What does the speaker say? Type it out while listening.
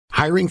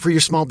Hiring for your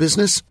small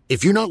business?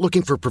 If you're not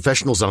looking for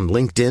professionals on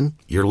LinkedIn,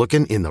 you're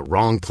looking in the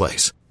wrong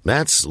place.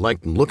 That's like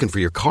looking for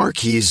your car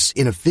keys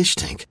in a fish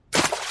tank.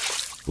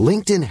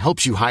 LinkedIn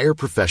helps you hire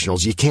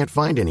professionals you can't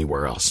find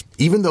anywhere else,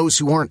 even those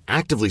who aren't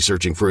actively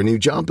searching for a new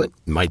job but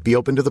might be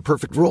open to the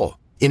perfect role.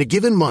 In a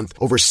given month,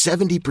 over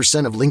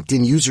 70% of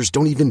LinkedIn users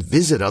don't even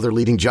visit other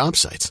leading job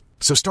sites.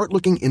 So start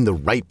looking in the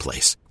right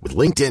place. With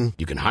LinkedIn,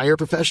 you can hire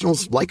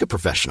professionals like a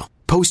professional.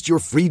 Post your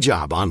free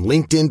job on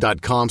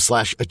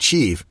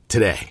linkedin.com/achieve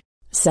today.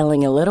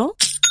 Selling a little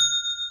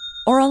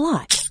or a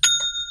lot?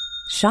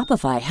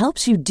 Shopify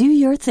helps you do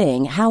your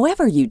thing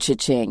however you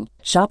cha-ching.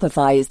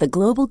 Shopify is the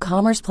global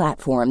commerce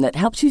platform that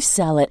helps you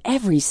sell at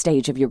every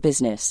stage of your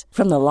business.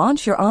 From the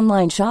launch your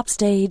online shop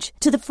stage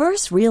to the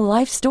first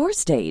real-life store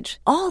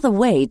stage, all the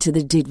way to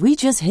the did we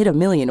just hit a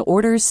million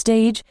orders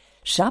stage.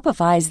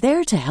 Shopify is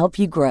there to help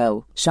you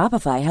grow.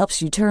 Shopify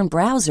helps you turn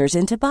browsers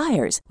into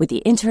buyers with the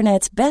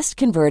internet's best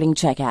converting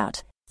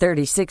checkout.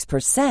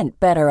 36%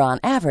 better on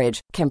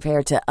average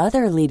compared to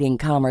other leading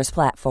commerce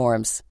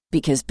platforms.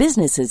 Because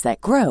businesses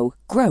that grow,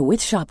 grow with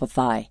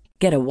Shopify.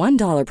 Get a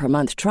 $1 per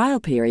month trial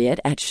period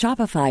at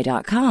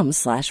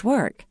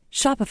shopify.com/work.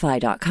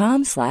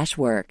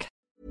 Shopify.com/work.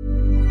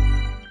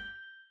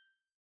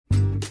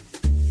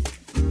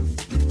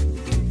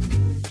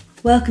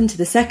 Welcome to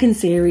the second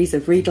series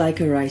of Read Like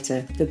a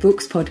Writer, the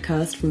books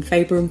podcast from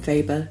Faber and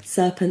Faber,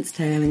 Serpent's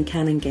Tail and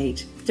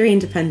Canongate, 3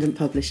 independent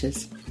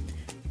publishers.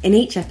 In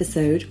each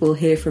episode, we'll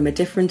hear from a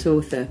different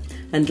author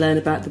and learn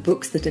about the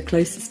books that are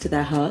closest to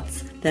their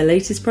hearts, their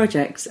latest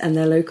projects, and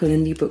their local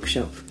indie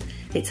bookshop.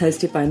 It's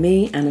hosted by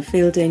me, Anna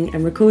Fielding,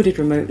 and recorded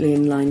remotely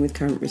in line with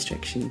current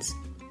restrictions.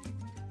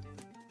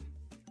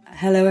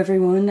 Hello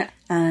everyone,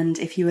 and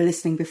if you were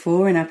listening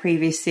before in our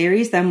previous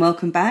series, then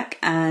welcome back,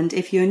 and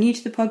if you're new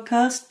to the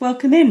podcast,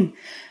 welcome in.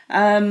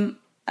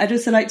 I'd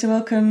also like to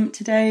welcome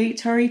today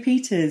Tori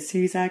Peters,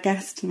 who's our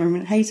guest.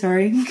 Hey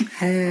Tori.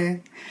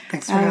 Hey,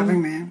 thanks for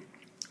having me.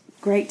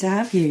 Great to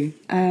have you,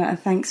 and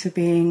thanks for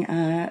being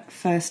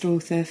first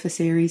author for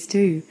Series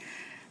 2.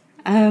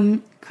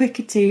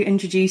 Quicker to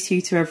introduce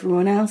you to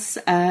everyone else,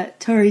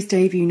 Tori's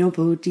debut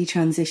novel,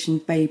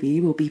 Detransitioned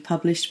Baby, will be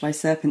published by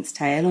Serpent's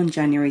Tail on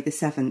January the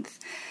 7th.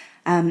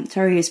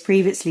 Tori has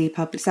previously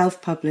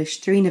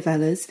self-published 3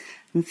 novellas,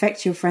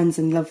 Infect Your Friends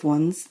and Loved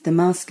Ones, The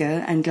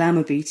Masker and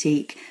Glamour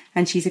Boutique,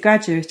 and she's a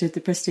graduate of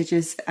the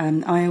prestigious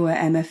Iowa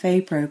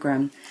MFA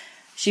programme.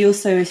 She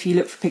also, if you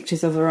look for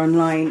pictures of her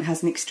online,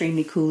 has an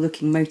extremely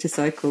cool-looking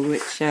motorcycle,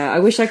 which I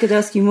wish I could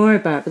ask you more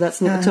about, but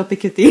that's not the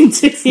topic of the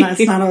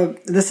interview.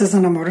 This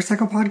isn't a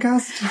motorcycle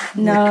podcast?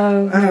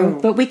 No,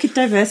 but we could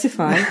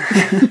diversify.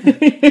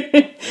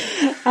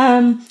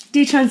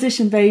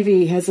 Detransition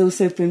Baby has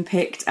also been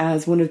picked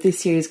as one of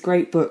this year's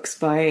great books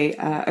by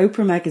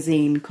Oprah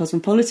Magazine,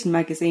 Cosmopolitan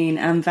Magazine,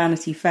 and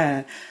Vanity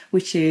Fair,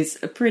 which is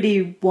a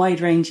pretty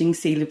wide-ranging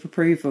seal of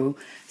approval.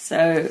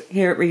 So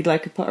here at Read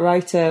Like a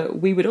Writer,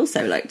 we would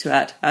also like to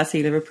add our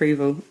seal of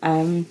approval.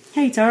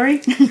 Hey, Tori.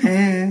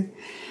 Hey.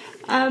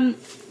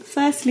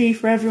 Firstly,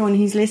 for everyone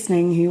who's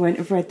listening who won't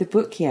have read the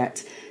book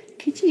yet,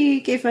 could you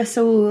give us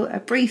all a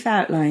brief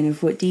outline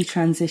of what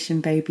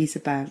Detransition Baby's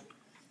about?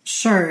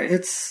 Sure.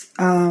 It's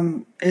a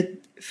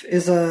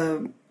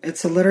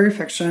literary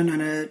fiction,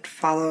 and it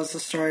follows the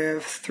story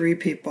of 3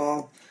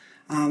 people.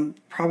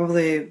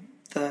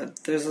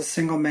 There's a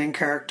single main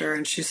character,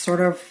 and she's sort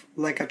of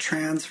like a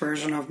trans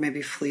version of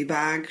maybe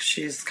Fleabag.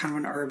 She's kind of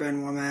an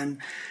urban woman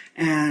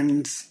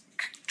and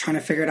trying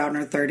to figure it out in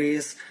her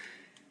 30s.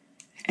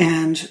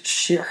 And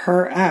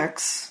her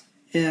ex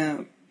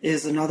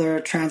is another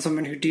trans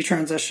woman who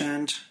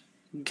detransitioned,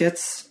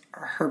 gets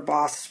her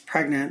boss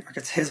pregnant, or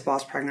gets his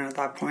boss pregnant at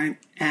that point,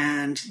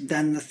 and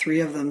then the 3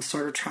 of them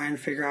sort of try and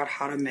figure out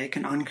how to make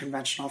an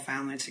unconventional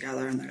family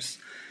together, and there's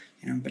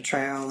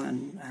betrayal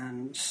and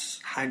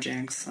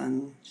hijinks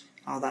and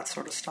all that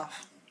sort of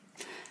stuff.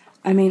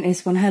 I mean,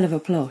 it's one hell of a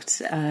plot,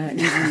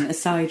 even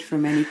aside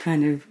from any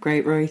kind of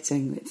great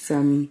writing.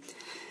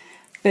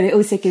 But it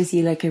also gives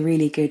you like a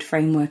really good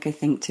framework, I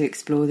think, to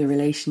explore the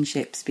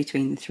relationships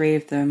between the 3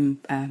 of them,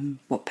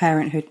 what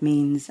parenthood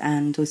means,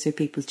 and also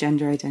people's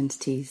gender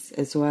identities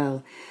as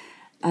well.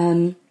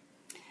 And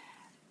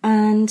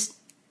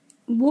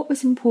what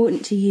was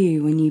important to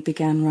you when you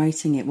began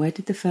writing it? Where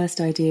did the first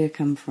idea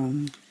come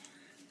from?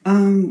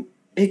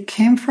 It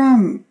came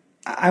from,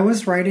 I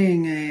was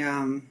writing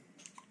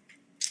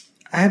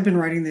I had been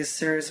writing this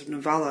series of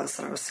novellas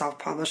that I was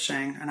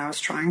self-publishing, and I was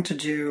trying to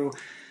do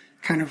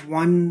kind of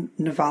one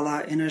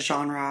novella in a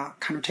genre,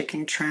 kind of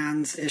taking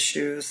trans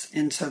issues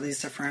into these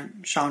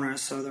different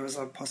genres. So there was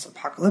a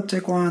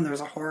post-apocalyptic one, there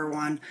was a horror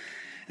one,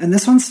 and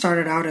this one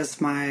started out as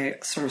my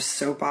sort of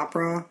soap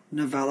opera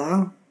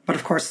novella. But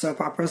of course,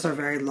 soap operas are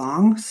very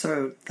long,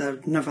 so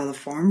the novella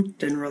form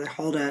didn't really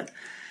hold it.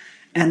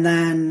 And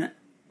then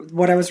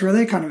what I was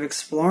really kind of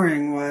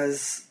exploring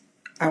was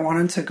I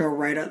wanted to go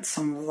right at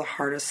some of the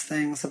hardest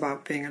things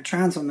about being a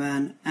trans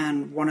woman.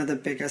 And one of the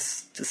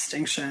biggest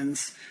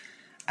distinctions,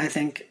 I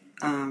think,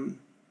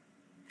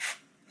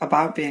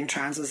 about being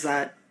trans is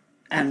that,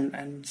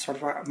 and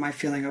sort of my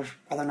feeling of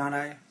whether or not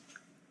I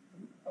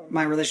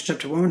my relationship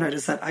to womanhood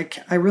is that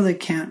I really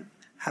can't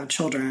have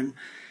children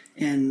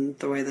in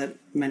the way that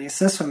many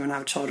cis women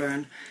have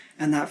children.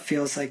 And that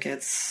feels like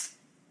it's,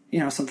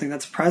 something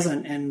that's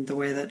present in the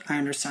way that I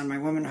understand my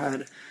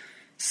womanhood.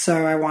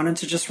 So I wanted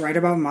to just write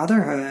about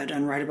motherhood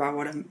and write about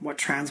what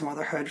trans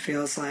motherhood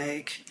feels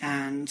like,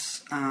 and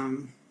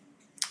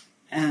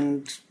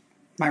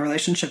my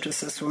relationship to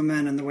cis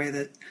women and the way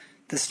that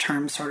this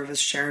term sort of is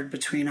shared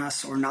between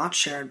us or not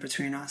shared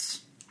between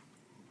us.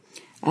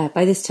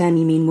 By this term,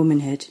 you mean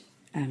womanhood?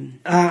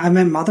 I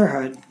meant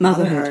motherhood.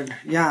 Motherhood.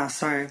 Yeah,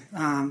 sorry.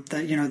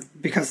 That,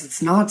 because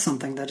it's not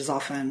something that is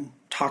often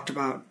talked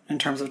about in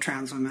terms of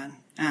trans women.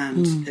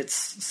 And it's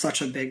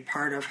such a big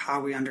part of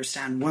how we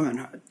understand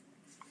womanhood.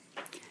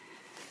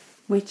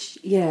 Which,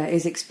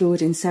 is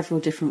explored in several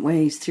different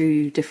ways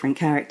through different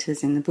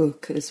characters in the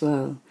book as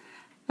well.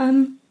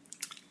 I'm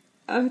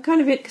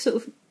kind of sort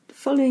of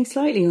following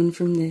slightly on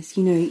from this.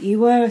 You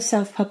were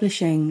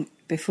self-publishing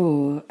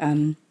before,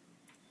 and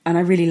I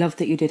really loved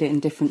that you did it in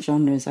different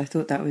genres. I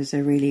thought that was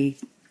a really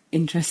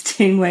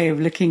interesting way of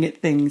looking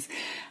at things.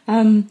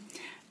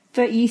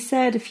 But you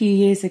said a few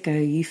years ago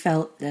you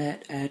felt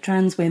that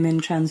trans women,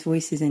 trans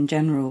voices in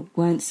general,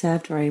 weren't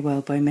served very well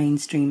by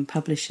mainstream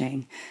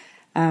publishing.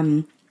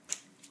 And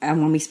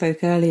when we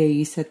spoke earlier,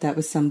 you said that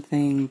was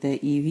something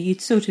that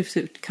you'd sort of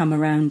come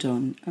around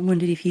on. I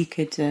wondered if you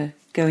could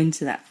go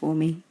into that for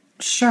me.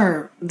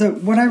 Sure.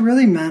 What I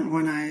really meant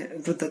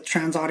that the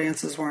trans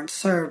audiences weren't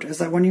served is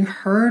that when you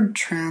heard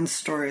trans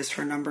stories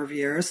for a number of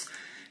years,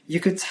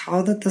 you could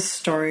tell that the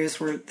stories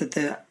were, that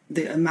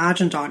the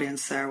imagined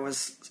audience there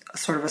was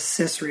sort of a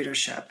cis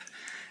readership,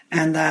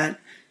 and that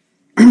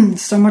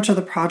so much of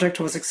the project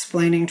was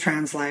explaining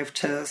trans life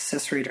to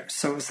cis readers.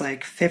 So it was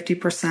like 50%,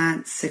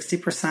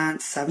 60%,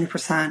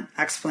 70%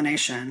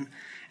 explanation,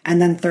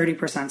 and then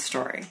 30%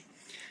 story.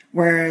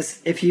 Whereas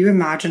if you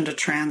imagined a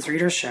trans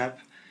readership,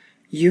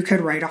 you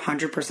could write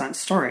 100%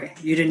 story.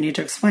 You didn't need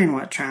to explain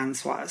what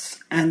trans was.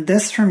 And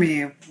this, for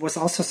me, was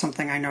also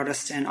something I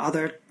noticed in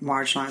other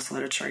marginalized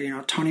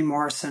literature. Toni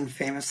Morrison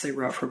famously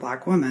wrote for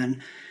Black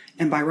women.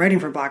 And by writing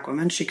for Black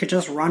women, she could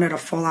just run at a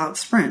full-out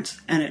sprint.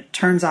 And it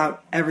turns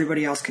out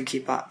everybody else could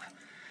keep up.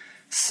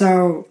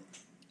 So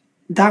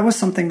that was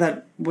something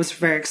that was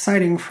very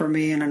exciting for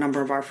me and a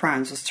number of our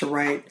friends, was to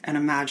write and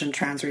imagine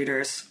trans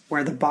readers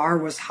where the bar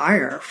was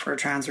higher for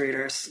trans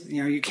readers.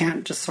 You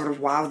can't just sort of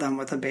wow them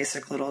with a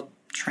basic little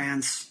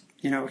trans,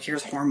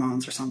 here's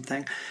hormones or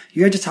something.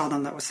 You had to tell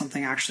them that was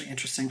something actually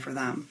interesting for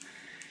them.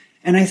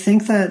 And I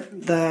think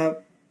that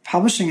the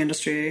publishing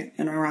industry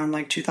in around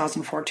like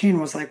 2014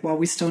 was like, well,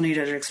 we still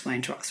needed it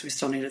explained to us. We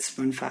still needed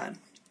spoon-fed.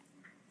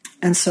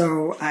 And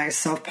so I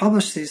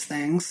self-published these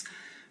things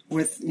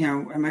with,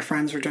 and my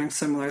friends were doing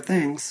similar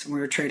things. We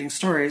were trading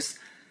stories.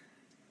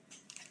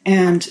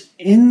 And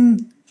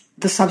in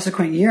the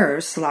subsequent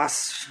years,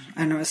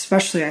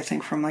 especially I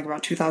think from like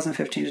about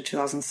 2015 to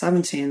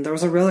 2017, there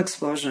was a real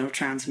explosion of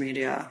trans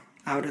media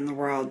out in the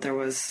world. There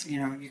was,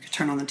 you could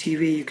turn on the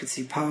TV, you could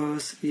see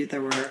Pose.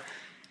 There were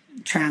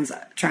trans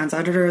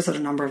editors at a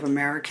number of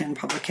American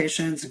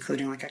publications,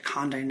 including like a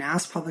Condé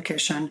Nast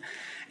publication.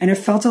 And it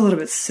felt a little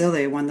bit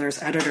silly when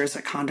there's editors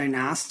at Condé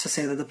Nast to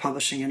say that the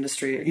publishing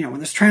industry, when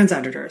there's trans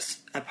editors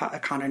at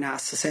Condé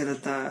Nast to say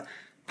that the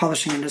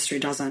publishing industry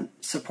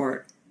doesn't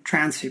support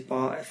trans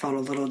people. It felt a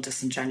little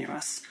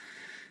disingenuous.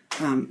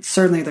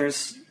 Certainly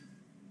there's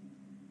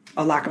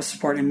a lack of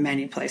support in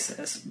many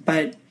places.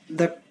 But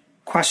the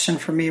question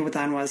for me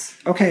then was,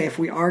 okay, if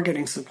we are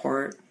getting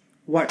support,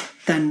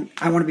 then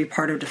I want to be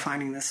part of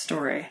defining this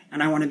story,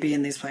 and I want to be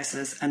in these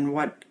places. And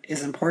what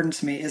is important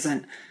to me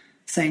isn't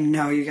saying,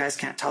 no, you guys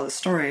can't tell the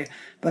story,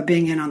 but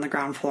being in on the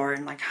ground floor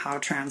and like how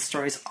trans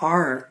stories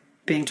are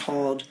being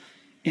told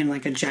in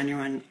like a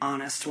genuine,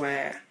 honest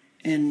way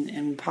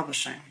in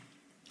publishing.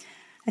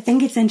 I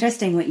think it's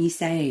interesting what you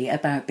say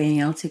about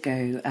being able to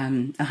go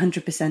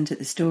 100% at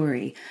the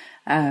story,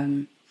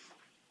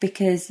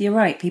 because you're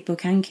right, people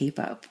can keep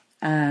up.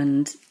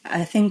 And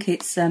I think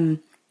it's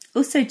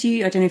also, I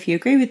don't know if you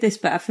agree with this,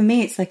 but for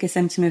me, it's like a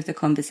symptom of the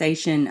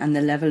conversation and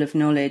the level of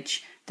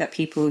knowledge that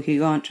people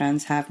who aren't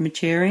trans have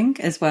maturing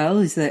as well,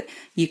 is that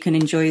you can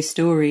enjoy a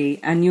story,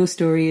 and your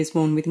story is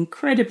one with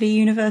incredibly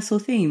universal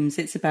themes.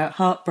 It's about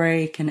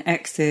heartbreak and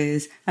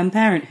exes and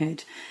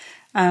parenthood,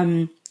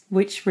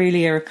 which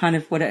really are kind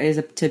of what it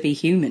is to be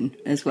human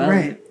as well.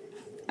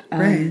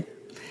 Right.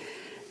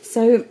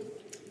 So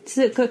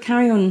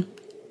carry on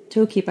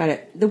talking about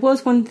it. There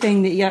was one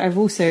thing that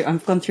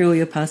I've gone through all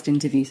your past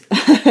interviews,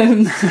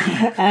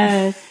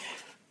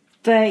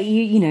 but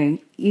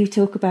you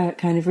talk about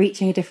kind of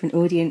reaching a different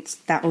audience,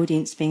 that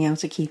audience being able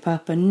to keep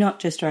up, and not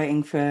just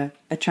writing for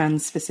a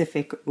trans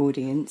specific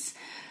audience.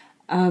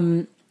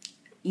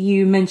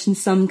 You mentioned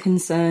some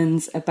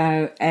concerns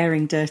about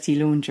airing dirty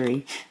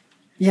laundry.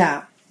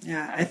 Yeah.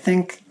 I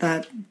think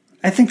that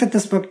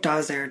this book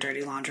does air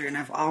dirty laundry, and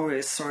I've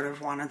always sort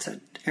of wanted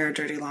to air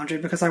dirty laundry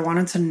because I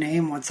wanted to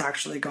name what's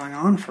actually going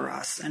on for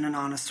us in an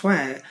honest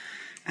way.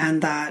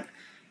 And that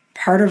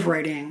part of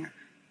writing,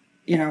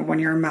 when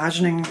you're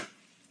imagining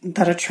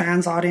that a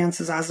trans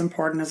audience is as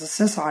important as a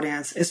cis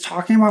audience is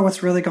talking about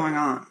what's really going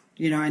on,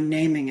 and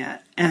naming it.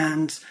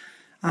 And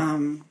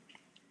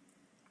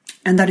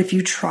that if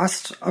you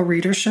trust a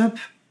readership,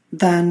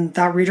 then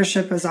that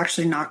readership is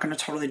actually not going to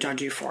totally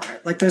judge you for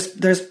it. Like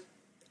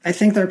I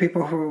think there are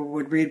people who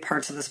would read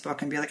parts of this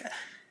book and be like,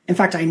 in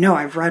fact, I know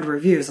I've read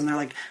reviews and they're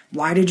like,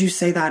 why did you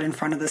say that in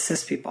front of the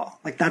cis people?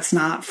 Like, that's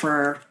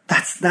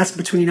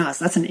between us.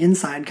 That's an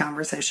inside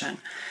conversation.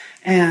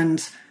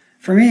 And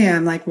for me,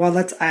 I'm like, well,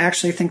 I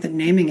actually think that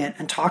naming it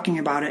and talking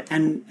about it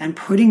and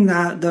putting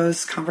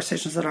those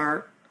conversations that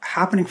are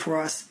happening for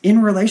us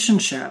in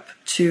relationship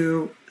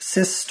to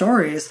cis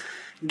stories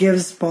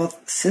gives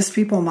both cis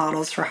people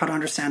models for how to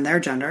understand their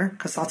gender,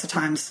 because lots of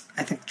times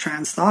I think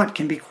trans thought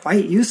can be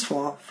quite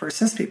useful for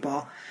cis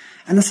people.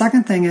 And the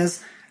second thing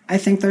is, I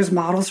think there's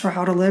models for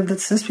how to live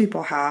that cis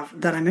people have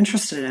that I'm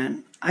interested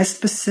in. I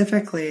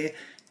specifically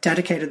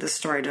dedicated this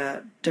story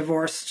to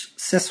divorced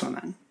cis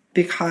women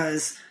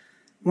because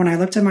when I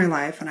looked at my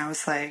life and I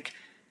was like,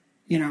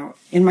 in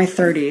my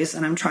 30s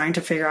and I'm trying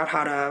to figure out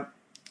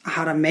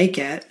how to make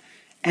it,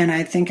 and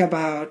I think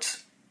about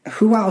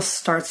who else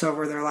starts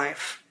over their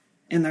life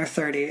in their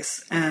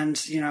 30s and,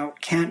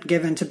 can't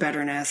give into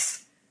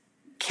bitterness,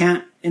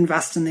 can't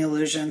invest in the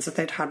illusions that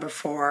they'd had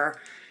before,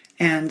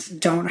 and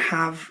don't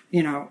have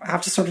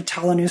to sort of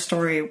tell a new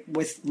story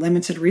with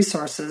limited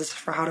resources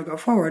for how to go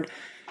forward.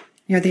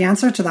 The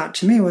answer to that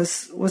to me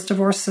was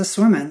divorced cis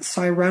women.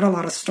 So I read a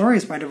lot of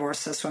stories by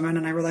divorced cis women,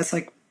 and I realized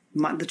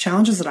the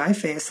challenges that I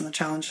face and the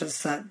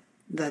challenges that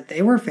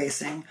they were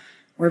facing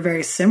were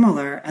very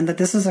similar, and that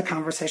this is a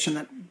conversation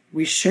that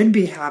we should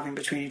be having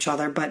between each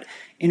other. But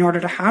in order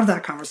to have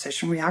that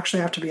conversation, we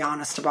actually have to be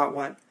honest about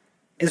what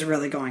is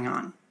really going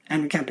on.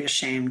 And we can't be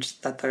ashamed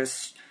that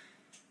there's,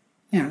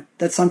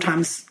 that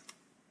sometimes,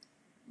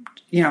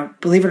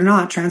 believe it or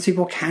not, trans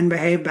people can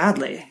behave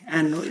badly.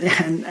 And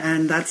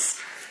that's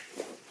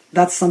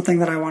something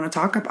that I want to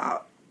talk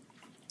about.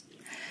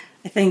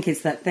 I think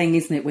it's that thing,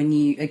 isn't it, when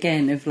you,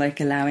 again, of like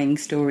allowing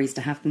stories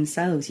to have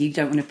themselves. You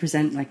don't want to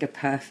present like a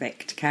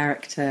perfect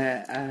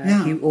character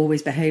who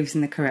always behaves in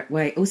the correct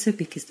way. Also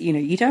because,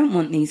 you don't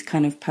want these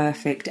kind of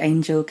perfect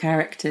angel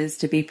characters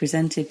to be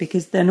presented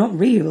because they're not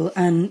real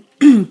and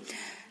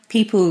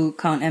people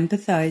can't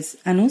empathise.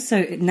 And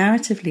also,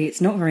 narratively,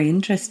 it's not very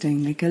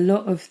interesting. Like, a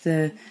lot of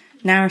the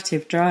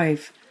narrative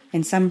drive,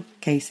 in some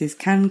cases,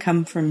 can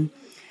come from...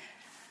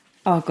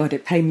 Oh, God,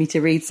 it pained me to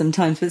read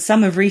sometimes, but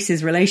some of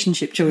Reese's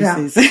relationship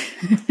choices.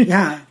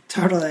 Yeah,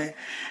 totally.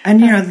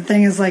 And, the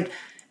thing is, like,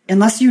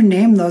 unless you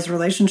name those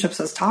relationships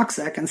as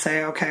toxic and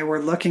say, okay, we're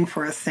looking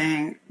for a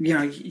thing,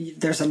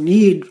 there's a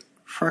need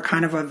for a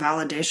kind of a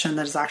validation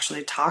that is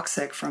actually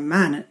toxic from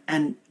men.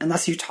 And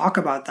unless you talk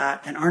about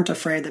that and aren't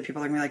afraid that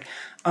people are going to be like,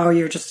 oh,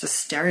 you're just a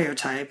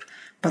stereotype.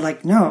 But,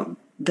 like, no,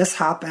 this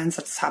happens.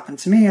 It's happened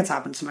to me. It's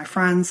happened to my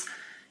friends.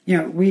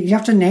 You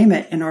have to name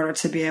it in order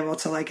to be able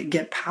to like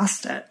get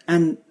past it.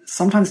 And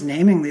sometimes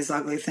naming these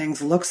ugly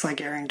things looks like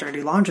airing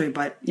dirty laundry,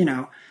 but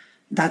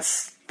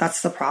that's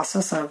the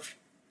process of,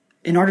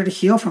 in order to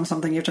heal from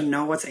something, you have to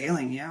know what's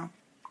ailing you.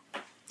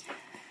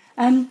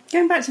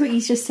 Going back to what you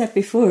just said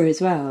before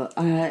as well,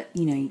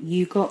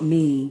 you got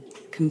me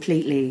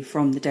completely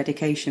from the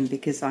dedication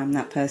because I'm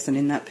that person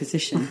in that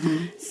position.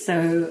 Mm-hmm.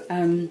 So,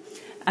 and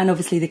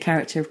obviously the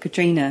character of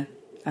Katrina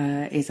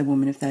is a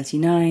woman of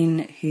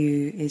 39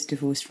 who is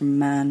divorced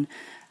from a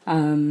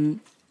man,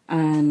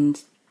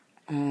 and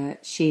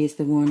she is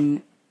the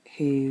one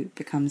who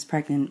becomes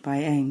pregnant by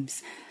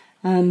Ames.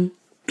 What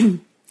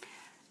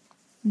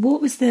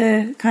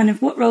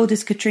role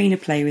does Katrina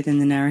play within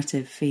the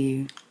narrative for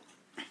you?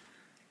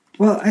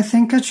 Well, I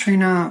think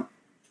Katrina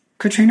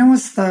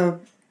was an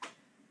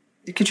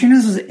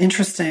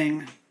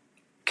interesting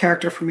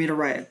character for me to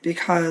write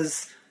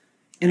because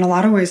in a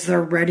lot of ways there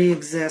already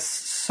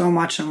exists so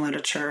much in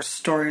literature,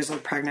 stories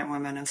of pregnant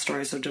women and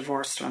stories of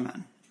divorced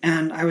women.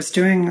 And I was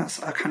doing a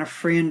kind of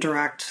free and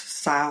direct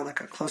style, like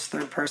a close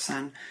third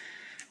person.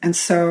 And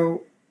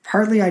so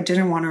partly I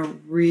didn't want to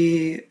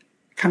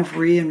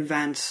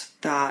reinvent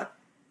that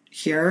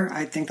here.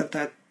 I think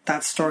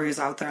that story is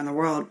out there in the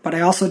world, but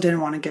I also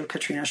didn't want to give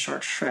Katrina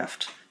short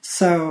shrift.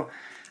 So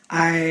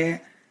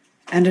I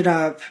ended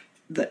up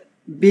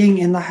being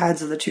in the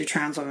heads of the two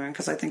trans women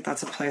because I think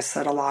that's a place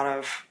that a lot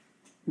of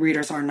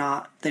readers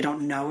they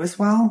don't know as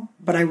well.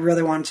 But I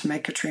really wanted to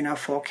make Katrina a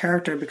full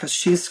character because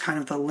she's kind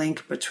of the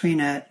link between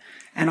it.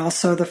 And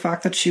also the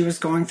fact that she was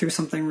going through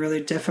something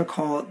really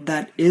difficult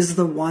that is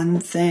the one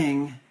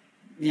thing,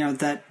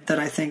 that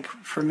I think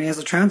for me as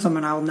a trans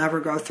woman, I will never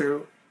go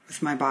through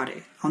with my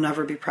body. I'll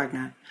never be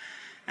pregnant.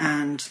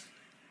 And,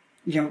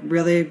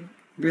 really,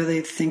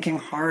 really thinking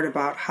hard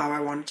about how I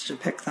wanted to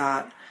depict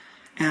that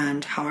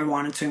and how I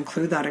wanted to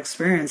include that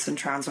experience in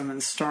trans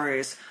women's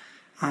stories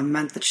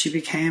meant that she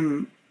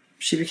became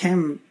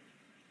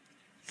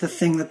the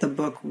thing that the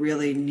book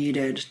really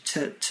needed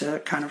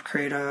to kind of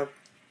create a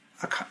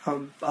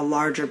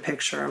larger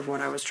picture of what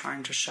I was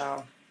trying to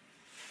show.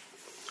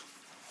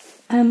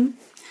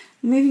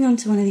 Moving on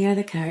to one of the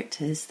other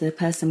characters, the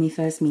person we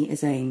first meet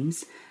as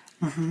Ames.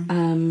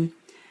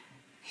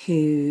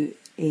 who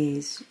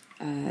is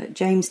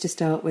James to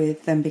start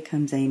with, then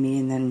becomes Amy,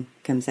 and then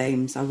becomes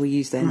Ames. I will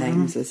use their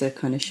names as a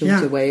kind of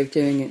shorter way of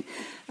doing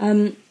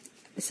it.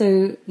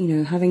 So,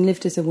 having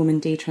lived as a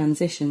woman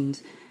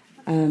detransitioned,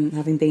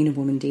 having been a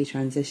woman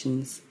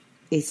detransitions,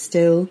 is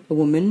still a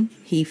woman,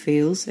 he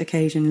feels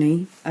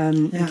occasionally.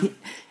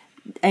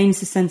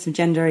 Ames' sense of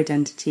gender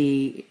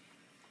identity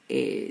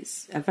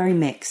is very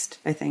mixed,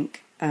 I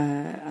think.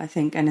 I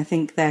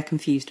think they're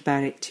confused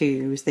about it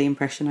too, was the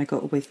impression I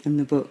got with from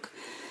the book.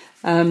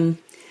 I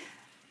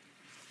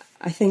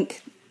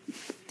think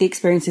the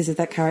experiences of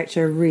that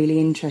character are really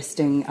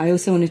interesting. I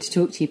also wanted to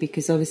talk to you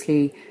because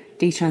obviously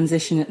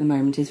detransition at the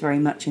moment is very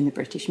much in the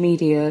British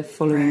media,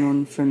 following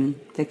on from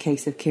the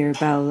case of Keira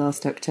Bell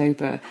last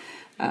October,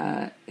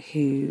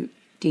 who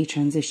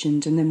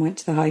detransitioned and then went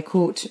to the High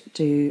Court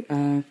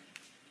to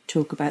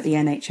talk about the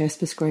NHS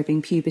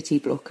prescribing puberty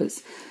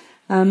blockers.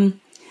 For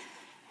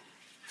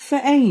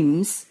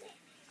Ames,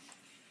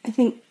 I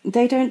think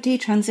they don't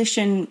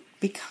detransition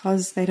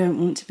because they don't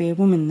want to be a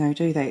woman, though,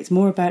 do they? It's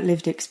more about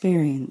lived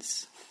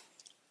experience.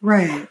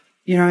 Right.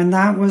 And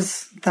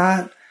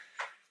that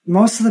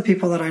most of the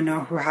people that I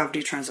know who have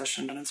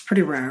detransitioned, and it's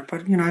pretty rare,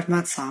 but, I've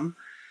met some,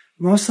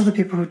 most of the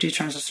people who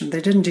detransitioned,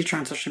 they didn't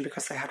detransition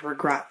because they had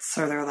regrets.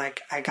 So they're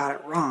like, I got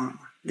it wrong.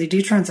 They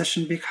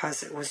detransitioned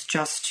because it was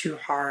just too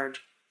hard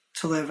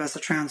to live as a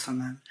trans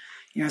woman.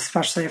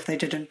 Especially if they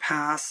didn't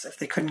pass, if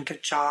they couldn't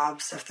get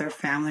jobs, if their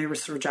family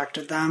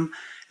rejected them.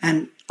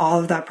 And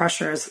all of that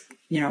pressure is,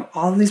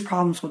 all of these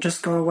problems will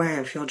just go away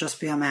if you'll just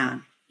be a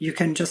man. You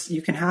can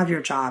have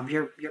your job.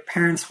 Your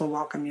parents will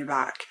welcome you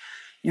back.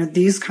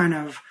 These kind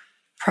of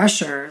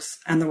pressures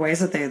and the ways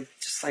that they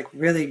just like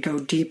really go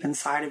deep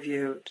inside of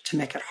you to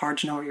make it hard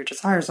to know what your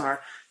desires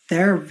are,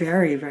 they're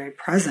very, very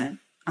present.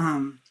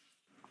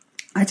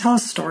 I tell a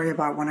story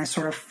about when I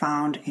sort of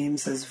found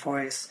Ames's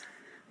voice,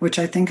 which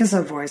I think is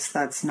a voice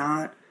that's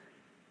not,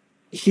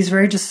 he's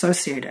very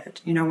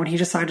dissociated. When he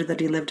decided that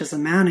he lived as a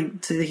man,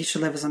 he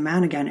should live as a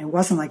man again, it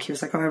wasn't like he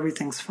was like, oh,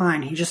 everything's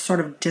fine. He just sort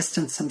of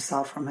distanced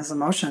himself from his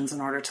emotions in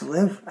order to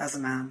live as a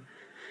man.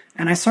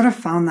 And I sort of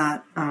found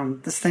that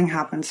this thing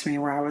happened to me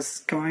where I was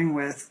going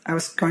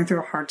through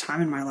a hard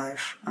time in my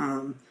life,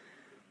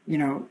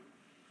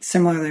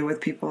 similarly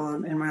with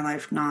people in my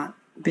life not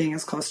being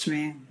as close to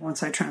me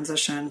once I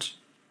transitioned.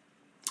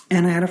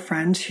 And I had a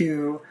friend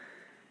who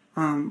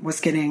was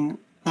getting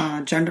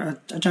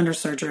gender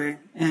surgery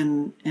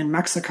in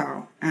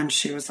Mexico, and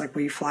she was like,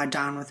 will you fly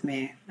down with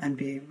me and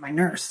be my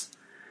nurse?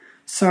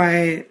 So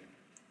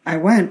I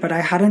went, but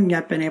I hadn't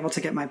yet been able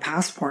to get my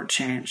passport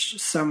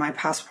changed. So my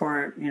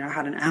passport,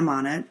 had an M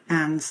on it,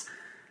 and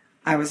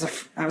I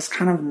was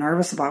kind of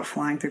nervous about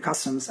flying through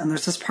customs. And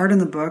there's this part in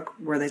the book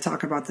where they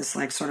talk about this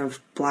like sort of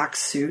black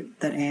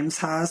suit that Ames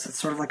has. It's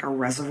sort of like a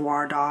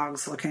Reservoir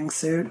Dogs looking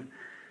suit.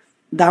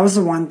 That was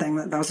the one thing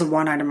that was the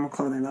one item of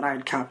clothing that I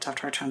had kept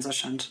after I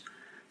transitioned.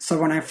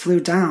 So when I flew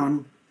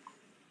down,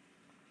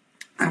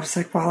 I was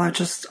like, well,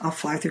 I'll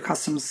fly through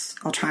customs.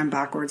 I'll try and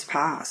backwards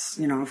pass,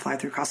 and fly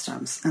through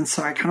customs. And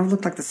so I kind of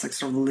looked like this like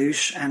sort of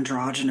louche,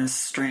 androgynous,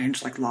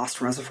 strange, like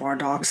Lost Reservoir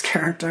Dogs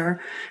character,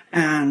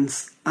 and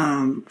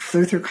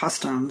flew through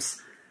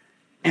customs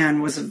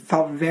and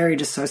felt very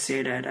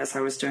dissociated as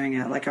I was doing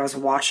it. Like I was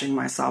watching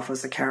myself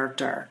as a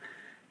character.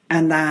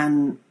 And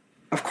then,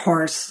 of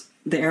course,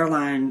 the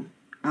airline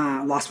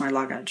lost my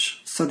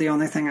luggage. So the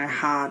only thing I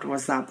had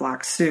was that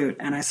black suit.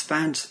 And I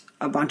spent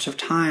a bunch of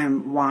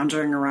time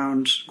wandering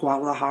around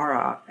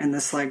Guadalajara in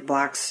this like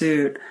black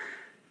suit.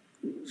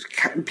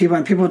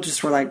 People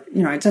just were like,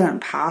 I didn't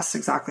pass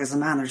exactly as a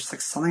man. There's just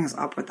like something's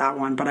up with that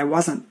one. But I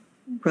wasn't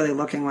really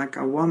looking like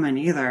a woman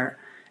either.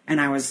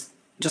 And I was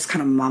just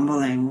kind of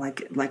mumbling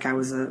like I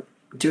was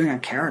doing a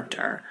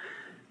character.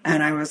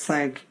 And I was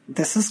like,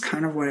 this is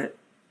kind of what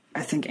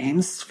I think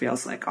Ames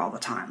feels like all the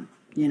time,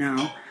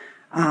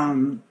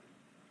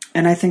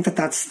 And I think that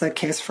that's the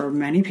case for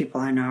many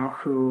people I know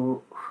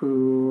who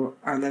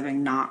are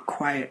living not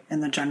quite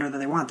in the gender that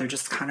they want. They're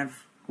just kind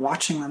of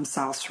watching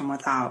themselves from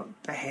without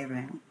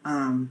behaving.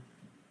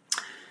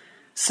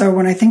 So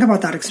when I think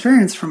about that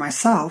experience for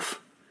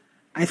myself,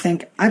 I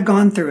think I've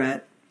gone through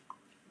it.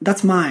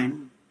 That's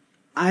mine.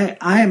 I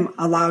am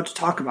allowed to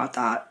talk about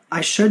that.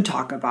 I should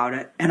talk about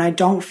it. And I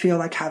don't feel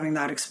like having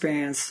that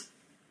experience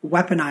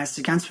weaponized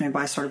against me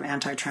by sort of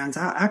anti-trans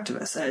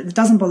activists. It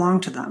doesn't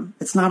belong to them.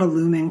 It's not a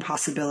looming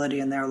possibility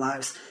in their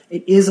lives.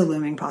 It is a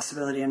looming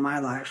possibility in my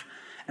life.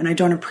 And I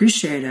don't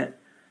appreciate it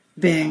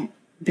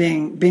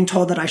being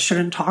told that I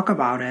shouldn't talk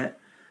about it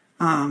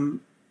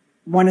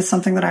when it's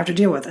something that I have to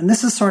deal with. And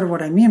this is sort of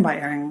what I mean by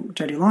airing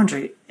dirty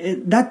laundry.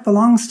 That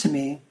belongs to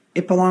me.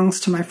 It belongs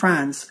to my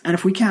friends. And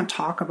if we can't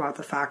talk about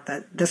the fact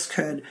that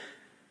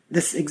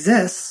this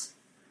exists,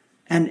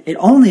 and it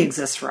only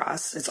exists for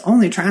us, it's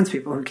only trans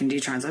people who can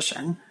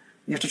detransition.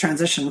 You have to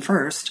transition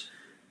first.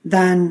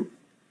 Then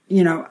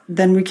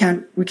we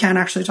can't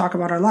actually talk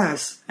about our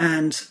lives.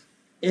 And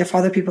if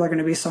other people are going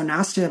to be so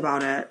nasty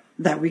about it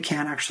that we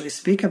can't actually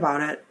speak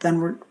about it,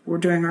 then we're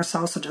doing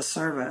ourselves a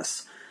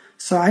disservice.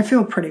 So I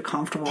feel pretty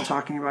comfortable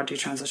talking about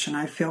detransition.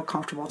 I feel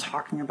comfortable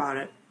talking about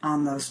it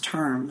on those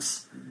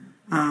terms.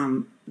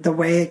 The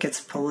way it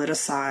gets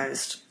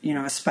politicized,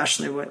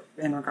 especially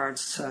in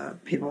regards to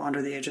people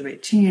under the age of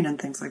 18 and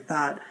things like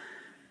that,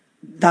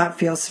 that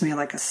feels to me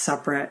like a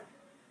separate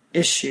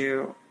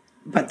issue.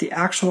 But the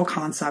actual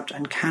concept,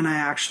 and can I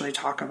actually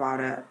talk about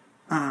it,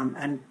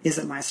 and is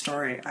it my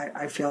story,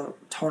 I feel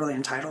totally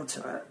entitled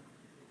to it.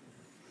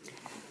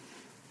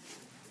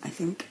 I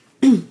think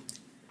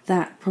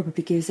that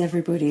probably gives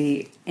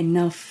everybody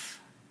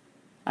enough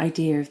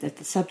idea of the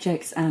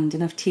subjects and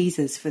enough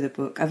teasers for the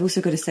book. I've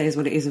also got to say as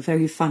well, it is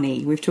very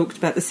funny. We've talked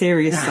about the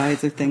serious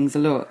sides of things a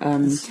lot.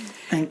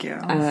 Thank you.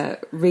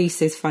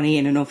 Reese is funny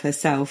in and of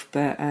herself,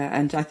 but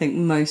and I think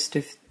most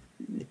of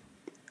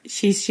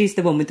she's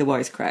the one with the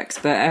wisecracks.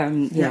 But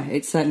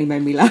it certainly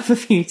made me laugh a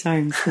few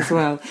times as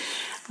well.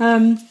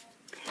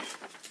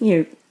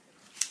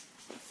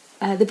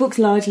 The book's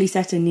largely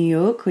set in New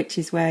York, which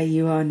is where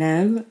you are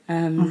now.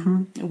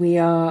 We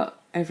are,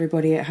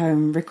 everybody at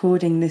home,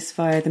 recording this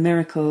via the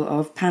miracle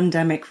of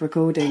pandemic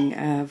recording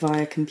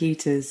via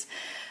computers.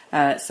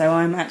 So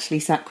I'm actually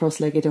sat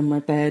cross-legged on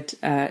my bed.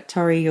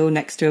 Tori, you're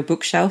next to a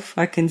bookshelf,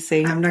 I can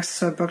see. I'm next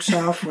to a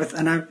bookshelf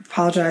and I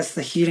apologize,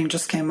 the heating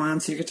just came on,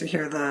 so you get to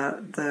hear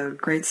the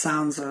great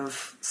sounds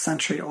of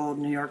century-old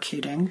New York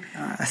heating.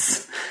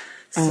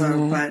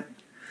 But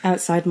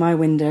outside my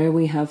window,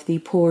 we have the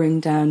pouring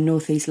down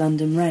northeast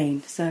London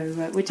rain. So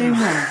we're doing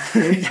well.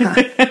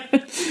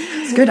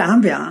 It's good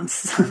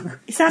ambience.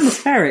 It's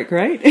atmospheric,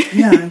 right?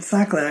 Yeah,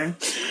 exactly.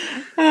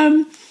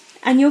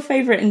 And your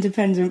favourite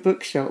independent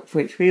bookshop,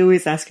 which we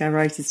always ask our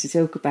writers to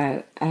talk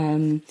about,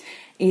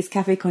 is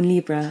Café Con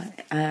Libra,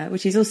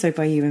 which is also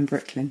by you in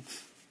Brooklyn.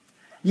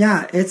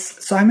 Yeah,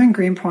 so I'm in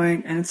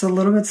Greenpoint, and it's a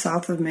little bit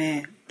south of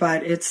me,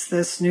 but it's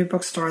this new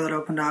bookstore that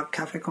opened up,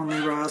 Café Con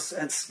Libros.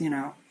 It's,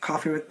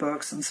 coffee with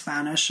books in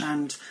Spanish,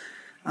 and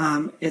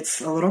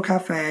it's a little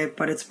cafe,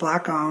 but it's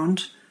Black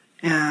owned,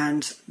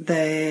 and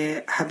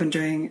they've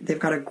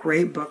got a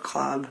great book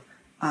club.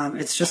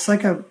 It's just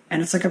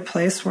it's like a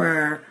place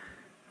where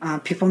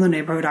people in the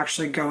neighborhood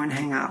actually go and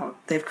hang out.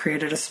 They've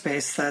created a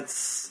space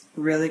that's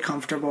really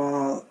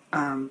comfortable.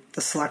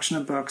 The selection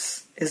of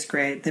books is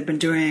great. They've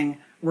been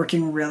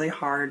working really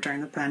hard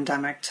during the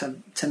pandemic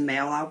to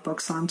mail out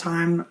books on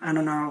time. I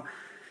don't know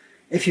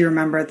if you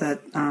remember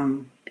that,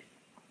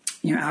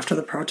 after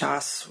the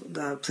protests,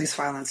 the police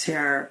violence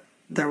here,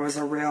 there was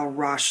a real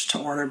rush to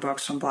order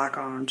books from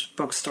Black-owned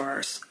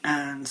bookstores,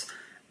 and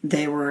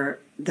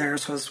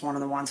theirs was one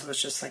of the ones that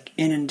was just like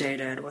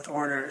inundated with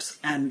orders,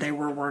 and they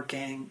were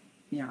working,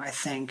 I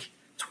think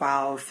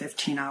 12,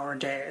 15-hour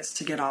days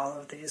to get all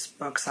of these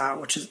books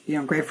out, which is,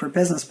 great for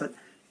business, but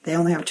they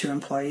only have 2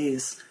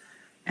 employees.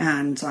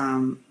 And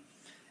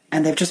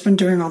they've just been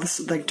doing all this,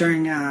 like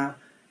during,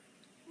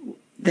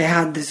 they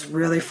had these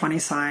really funny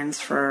signs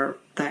for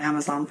the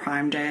Amazon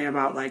Prime Day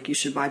about like, you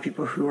should buy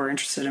people who are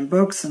interested in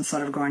books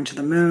instead of going to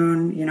the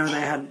moon.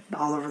 They had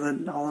all over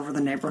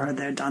the neighborhood,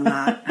 they had done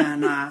that.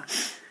 And,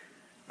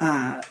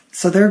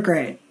 so they're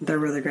great. They're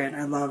really great.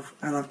 I love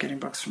getting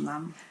books from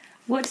them.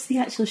 What does the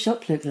actual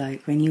shop look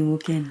like when you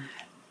walk in?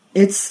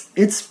 It's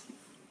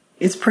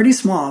pretty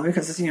small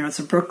because it's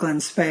a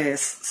Brooklyn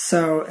space.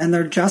 So, and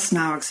they're just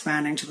now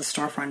expanding to the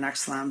storefront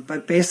next to them.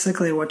 But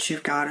basically what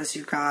you've got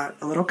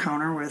a little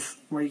counter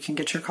where you can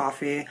get your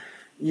coffee.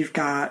 You've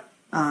got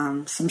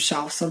some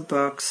shelves of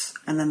books,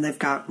 and then they've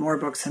got more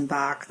books in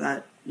back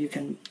that you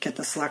can get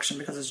the selection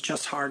because it's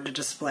just hard to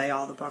display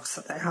all the books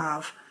that they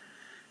have.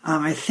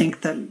 I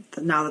think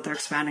that now that they're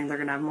expanding, they're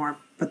going to have more.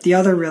 But the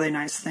other really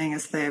nice thing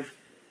is the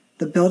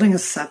building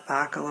is set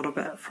back a little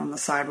bit from the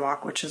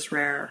sidewalk, which is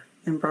rare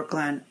in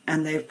Brooklyn,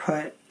 and they've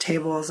put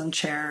tables and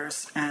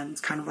chairs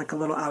and kind of like a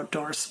little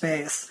outdoor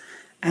space.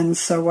 And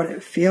so what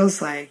it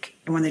feels like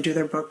when they do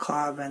their book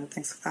club and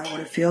things like that,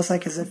 what it feels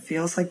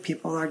like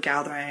people are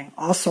gathering,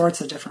 all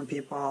sorts of different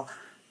people,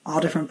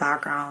 all different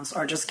backgrounds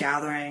are just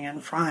gathering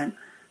in front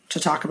to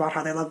talk about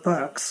how they love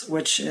books,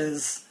 which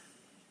is,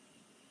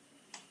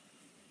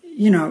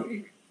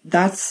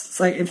 that's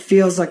like, it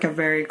feels like a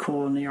very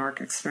cool New York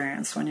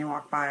experience when you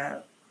walk by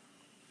it.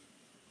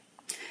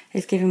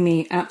 It's giving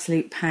me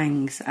absolute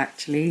pangs,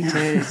 actually,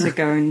 to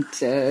go and...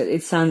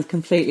 it sounds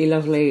completely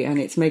lovely, and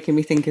it's making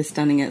me think of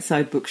standing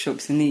outside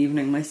bookshops in the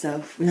evening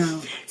myself.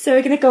 No. So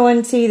we're going to go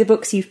on to the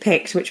books you've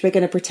picked, which we're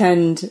going to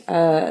pretend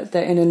that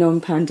in a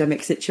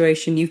non-pandemic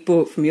situation you've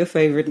bought from your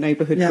favourite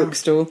neighbourhood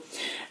bookstore.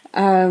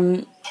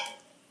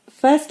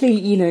 Firstly,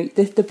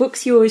 the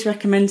books you always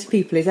recommend to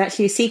people is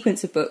actually a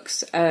sequence of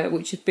books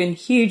which have been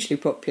hugely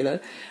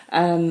popular,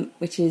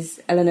 which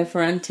is Elena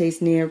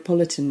Ferrante's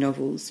Neapolitan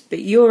novels. But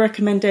your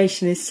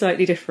recommendation is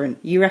slightly different.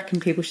 You reckon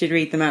people should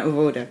read them out of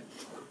order.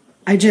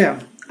 I do.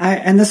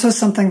 And this was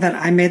something that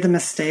I made the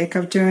mistake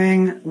of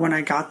doing when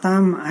I got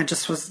them. I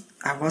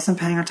wasn't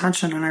paying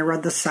attention, and I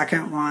read the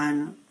second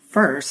one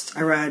first.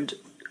 I read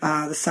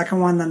the second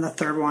one, then the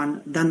third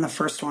one, then the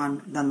first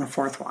one, then the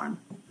fourth one.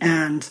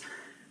 And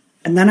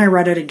And then I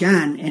read it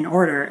again in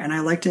order, and I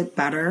liked it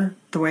better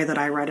the way that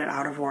I read it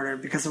out of order,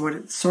 because of what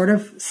it sort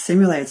of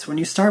simulates. When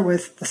you start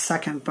with the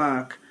second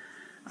book,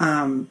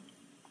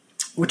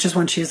 which is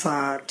when she's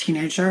a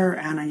teenager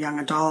and a young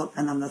adult,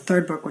 and then the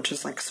third book, which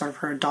is like sort of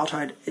her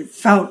adulthood, it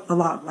felt a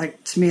lot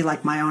like, to me,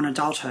 like my own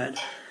adulthood,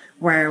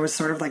 where it was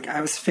sort of like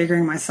I was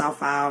figuring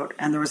myself out,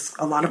 and there was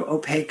a lot of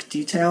opaque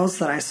details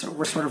that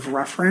were sort of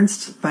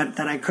referenced, but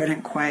that I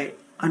couldn't quite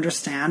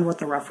understand what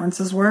the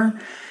references were.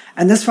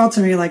 And this felt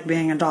to me like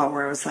being an adult,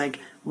 where it was like,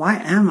 why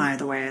am I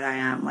the way that I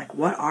am? Like,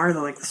 what are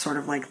the sort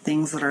of like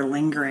things that are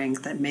lingering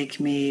that make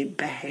me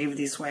behave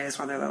these ways,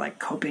 whether they're like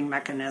coping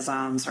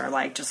mechanisms or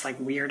like just like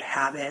weird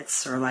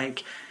habits or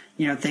like,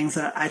 you know, things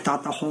that I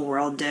thought the whole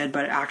world did,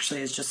 but it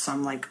actually is just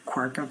some like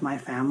quirk of my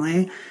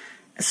family.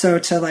 So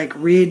to like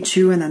read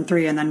 2 and then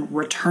 3 and then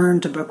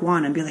return to book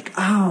 1 and be like,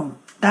 oh,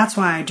 that's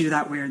why I do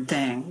that weird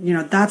thing. You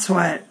know, that's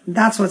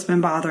what's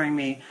been bothering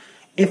me.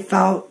 It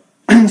felt,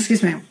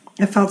 excuse me,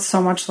 it felt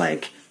so much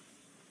like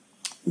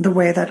the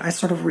way that I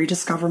sort of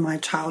rediscover my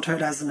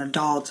childhood as an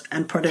adult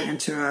and put it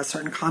into a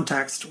certain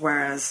context.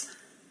 Whereas,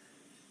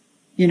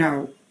 you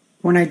know,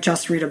 when I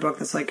just read a book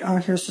that's like, oh,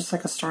 here's just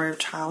like a story of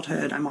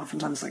childhood, I'm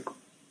oftentimes like,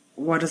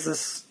 what is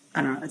this?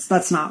 I don't know.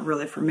 That's not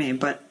really for me.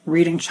 But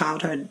reading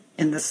childhood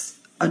in this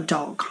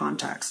adult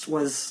context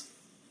was,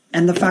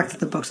 and the fact that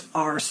the books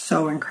are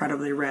so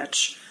incredibly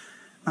rich,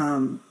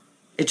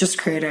 it just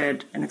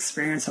created an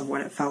experience of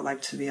what it felt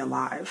like to be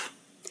alive.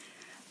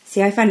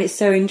 See, I found it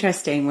so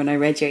interesting when I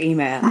read your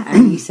email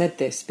and you said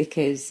this,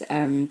 because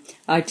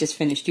I just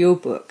finished your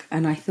book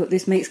and I thought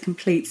this makes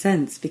complete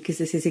sense, because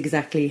this is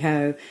exactly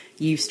how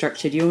you've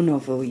structured your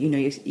novel. You know,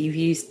 you've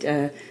used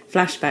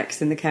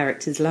flashbacks in the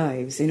characters'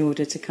 lives in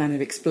order to kind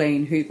of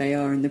explain who they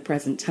are in the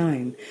present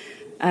time.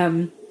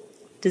 Do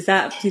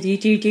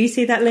you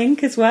see that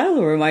link as well,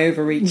 or am I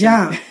overreaching?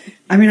 Yeah.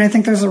 I mean, I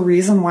think there's a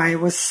reason why I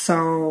was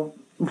so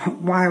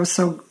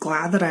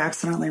glad that I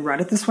accidentally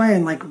read it this way,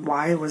 and like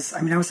why I was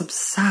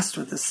obsessed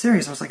with this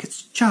series. I was like,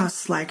 it's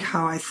just like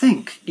how I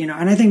think, you know.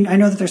 And I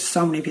know that there's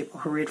so many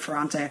people who read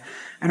Ferrante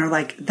and are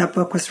like, that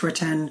book was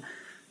written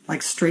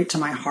like straight to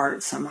my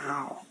heart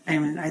somehow. I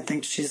mean, I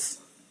think there's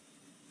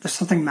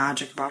something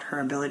magic about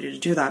her ability to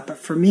do that. But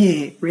for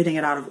me, reading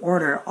it out of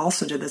order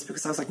also did this,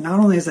 because I was like,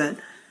 not only is it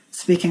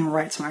speaking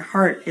right to my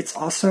heart, it's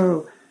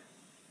also,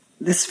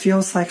 this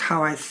feels like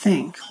how I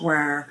think,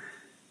 where,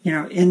 you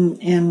know,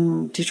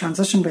 in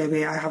Detransition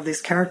Baby, I have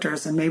these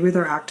characters and maybe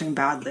they're acting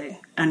badly.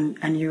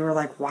 And you were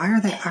like, why are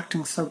they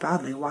acting so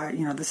badly? Why,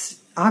 you know, this,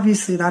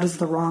 obviously that is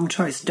the wrong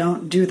choice.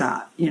 Don't do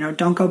that. You know,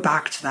 don't go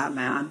back to that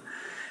man.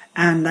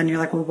 And then you're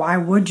like, well, why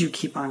would you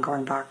keep on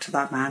going back to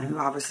that man who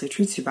obviously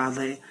treats you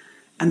badly?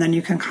 And then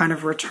you can kind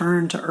of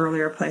return to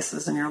earlier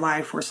places in your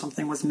life where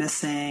something was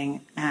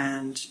missing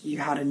and you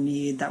had a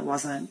need that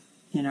wasn't,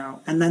 you know,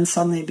 and then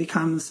suddenly it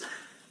becomes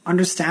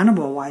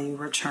understandable why you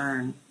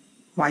return,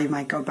 why you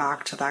might go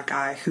back to that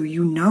guy who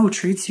you know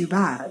treats you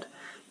bad.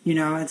 You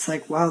know, it's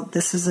like, well,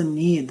 this is a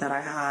need that I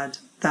had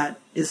that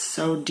is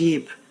so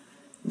deep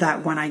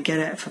that when I get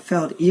it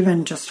fulfilled,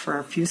 even just for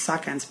a few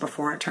seconds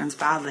before it turns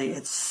badly,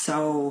 it's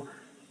so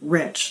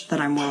rich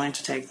that I'm willing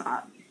to take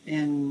that.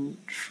 In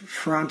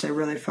Ferrante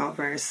really felt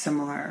very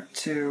similar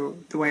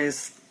to the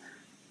ways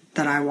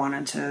that I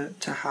wanted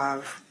to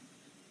have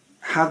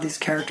these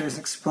characters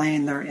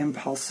explain their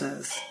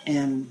impulses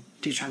in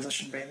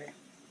Detransition Baby.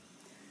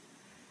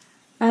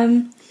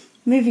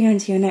 Moving on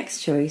to your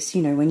next choice,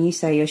 you know, when you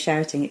say you're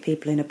shouting at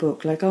people in a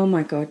book, like, oh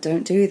my God,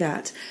 don't do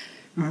that.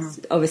 Mm-hmm. It's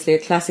obviously a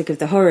classic of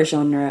the horror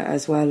genre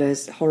as well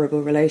as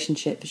horrible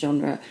relationship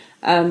genre.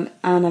 And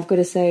I've got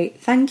to say,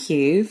 thank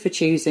you for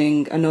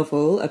choosing a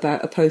novel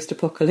about a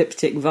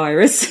post-apocalyptic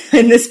virus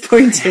in this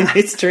point in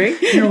history.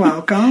 You're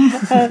welcome.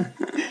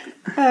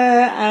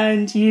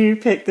 And you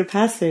picked The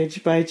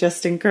Passage by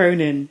Justin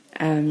Cronin.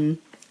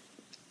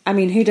 I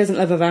mean, who doesn't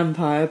love a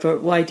vampire,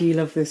 but why do you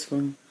love this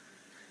one?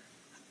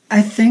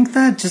 I think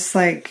that just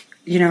like,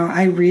 you know,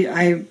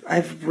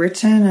 I've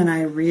written and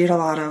I read a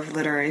lot of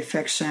literary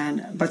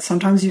fiction, but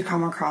sometimes you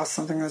come across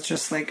something that's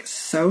just like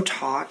so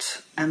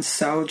taut and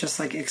so just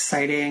like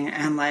exciting,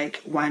 and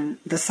like when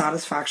the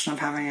satisfaction of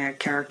having a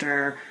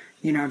character,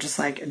 you know, just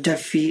like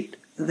defeat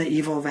the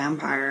evil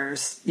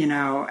vampires, you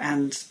know,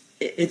 and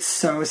it's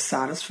so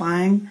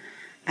satisfying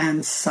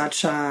and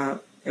such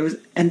a, it was,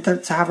 and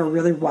to have a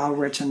really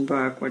well-written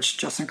book, which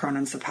Justin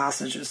Cronin's The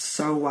Passage is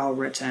so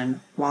well-written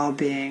while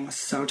being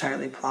so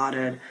tightly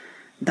plotted,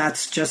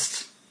 it's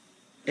just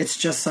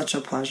such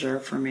a pleasure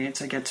for me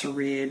to get to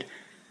read,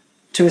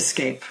 to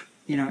escape,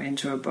 you know,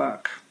 into a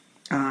book.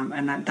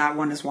 And that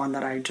one is one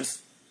that I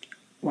just,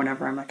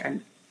 whenever I'm like,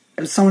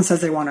 if someone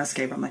says they want to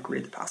escape, I'm like,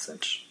 read The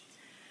Passage.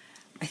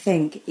 I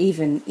think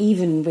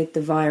even with the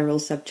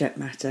viral subject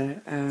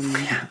matter,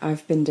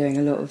 I've been doing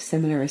a lot of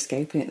similar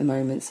escaping at the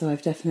moment, so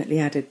I've definitely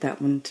added that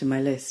one to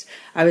my list.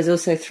 I was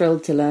also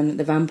thrilled to learn that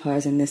the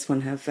vampires in this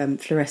one have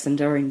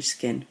fluorescent orange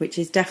skin, which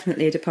is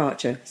definitely a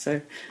departure.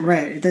 So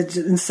right,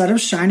 instead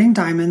of shining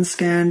diamond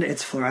skinned,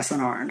 it's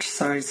fluorescent orange,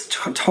 so it's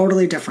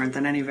totally different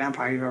than any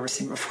vampire you've ever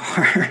seen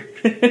before.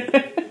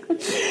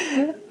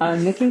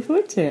 I'm looking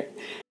forward to it.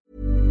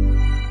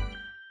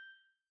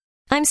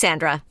 I'm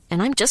Sandra,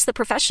 and I'm just the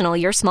professional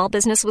your small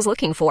business was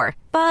looking for.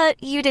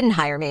 But you didn't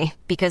hire me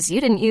because you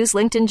didn't use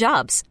LinkedIn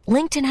Jobs.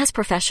 LinkedIn has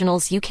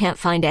professionals you can't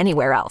find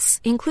anywhere else,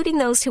 including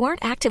those who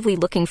aren't actively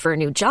looking for a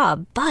new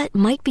job, but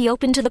might be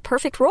open to the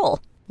perfect role,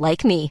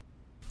 like me.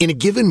 In a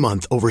given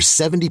month, over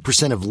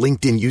 70% of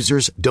LinkedIn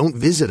users don't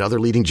visit other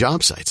leading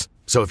job sites.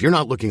 So if you're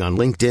not looking on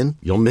LinkedIn,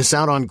 you'll miss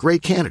out on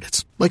great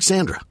candidates like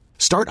Sandra.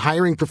 Start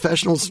hiring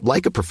professionals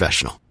like a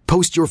professional.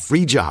 Post your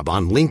free job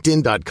on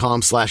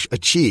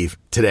linkedin.com/achieve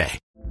today.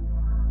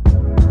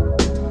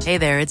 Hey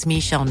there, it's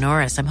Michelle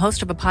Norris. I'm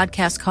host of a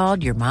podcast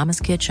called Your Mama's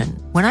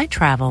Kitchen. When I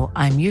travel,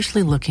 I'm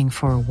usually looking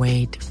for a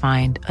way to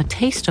find a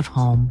taste of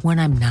home when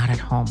I'm not at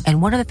home.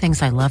 And one of the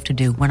things I love to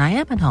do when I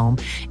am at home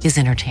is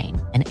entertain.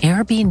 And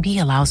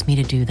Airbnb allows me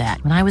to do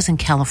that. When I was in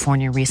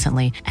California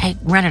recently, I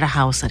rented a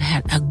house that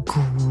had a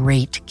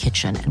great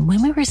kitchen. And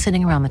when we were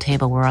sitting around the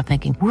table, we were all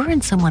thinking, we're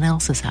in someone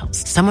else's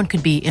house. Someone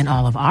could be in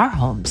all of our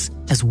homes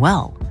as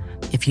well.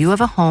 If you have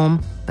a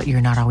home, but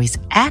you're not always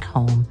at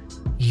home,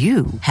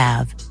 you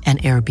have an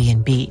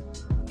Airbnb.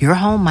 Your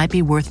home might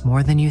be worth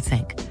more than you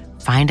think.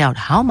 Find out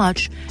how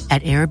much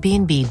at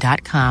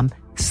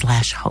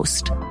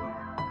airbnb.com/host.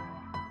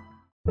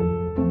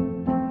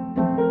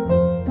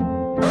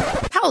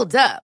 Hold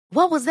up.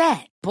 What was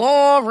that?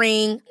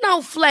 Boring.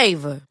 No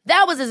flavor.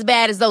 That was as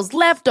bad as those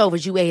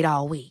leftovers you ate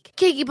all week.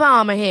 Keke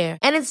Palmer here,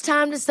 and it's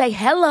time to say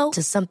hello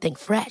to something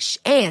fresh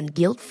and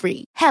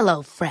guilt-free.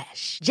 Hello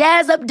Fresh.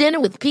 Jazz up dinner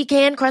with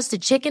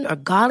pecan-crusted chicken or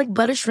garlic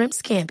butter shrimp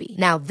scampi.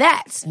 Now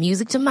that's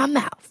music to my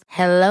mouth.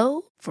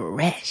 Hello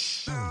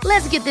Fresh.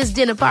 Let's get this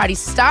dinner party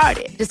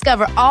started.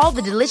 Discover all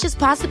the delicious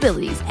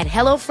possibilities at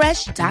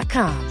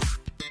hellofresh.com.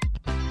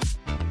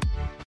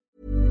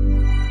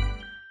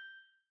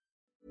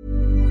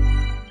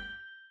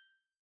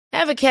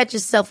 Ever catch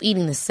yourself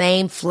eating the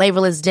same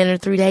flavorless dinner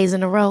 3 days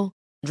in a row?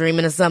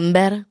 Dreaming of something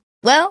better?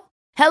 Well,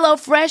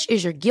 HelloFresh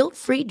is your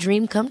guilt-free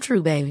dream come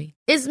true, baby.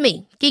 It's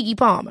me, Keke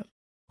Palmer.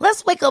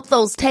 Let's wake up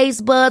those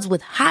taste buds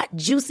with hot,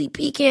 juicy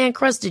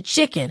pecan-crusted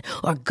chicken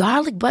or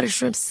garlic butter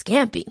shrimp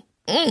scampi.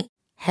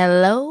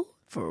 Hello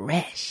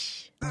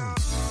Fresh.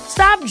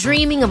 Stop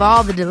dreaming of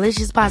all the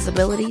delicious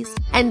possibilities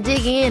and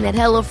dig in at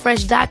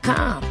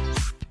HelloFresh.com.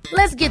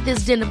 Let's get this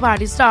dinner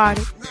party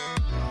started.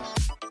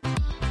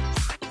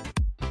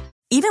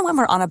 Even when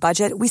we're on a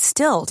budget, we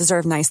still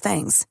deserve nice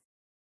things.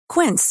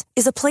 Quince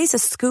is a place to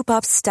scoop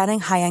up stunning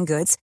high-end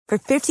goods for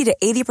 50 to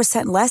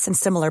 80% less than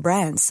similar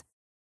brands.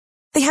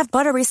 They have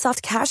buttery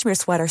soft cashmere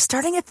sweaters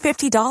starting at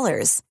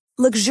 $50,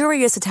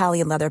 luxurious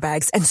Italian leather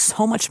bags, and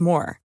so much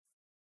more.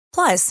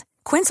 Plus,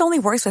 Quince only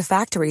works with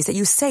factories that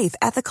use safe,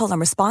 ethical, and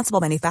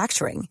responsible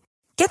manufacturing.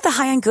 Get the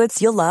high-end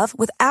goods you'll love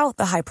without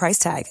the high price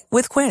tag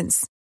with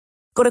Quince.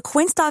 Go to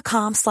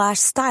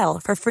quince.com/style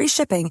for free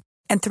shipping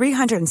and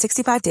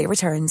 365-day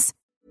returns.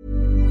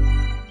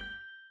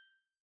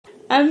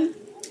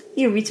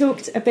 We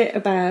talked a bit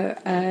about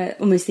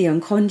almost the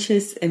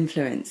unconscious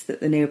influence that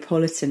the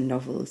Neapolitan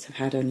novels have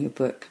had on your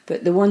book,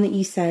 but the one that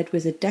you said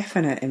was a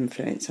definite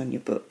influence on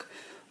your book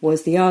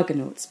was The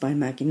Argonauts by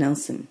Maggie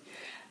Nelson.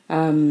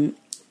 And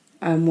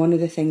one of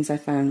the things I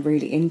found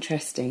really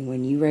interesting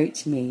when you wrote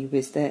to me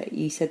was that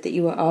you said that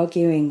you were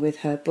arguing with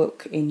her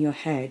book in your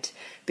head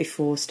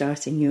before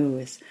starting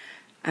yours,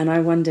 and I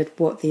wondered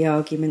what the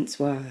arguments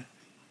were.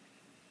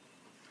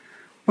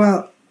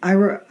 Well,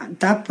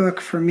 that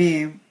book for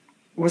me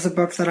was a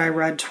book that I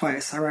read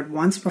twice. I read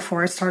once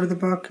before I started the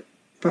book,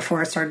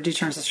 before I started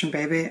Detransition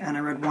Baby, and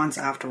I read once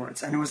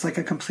afterwards. And it was like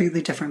a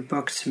completely different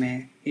book to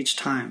me each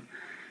time.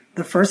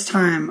 The first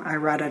time I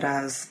read it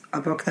as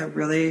a book that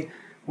really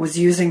was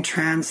using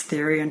trans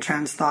theory and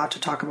trans thought to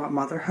talk about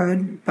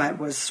motherhood, but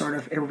was sort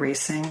of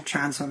erasing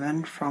trans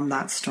women from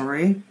that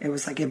story. It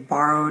was like it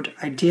borrowed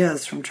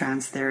ideas from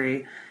trans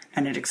theory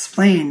and it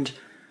explained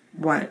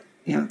what,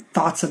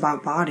 thoughts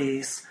about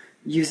bodies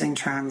using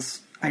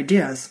trans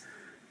ideas.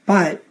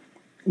 But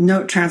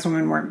no trans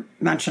women weren't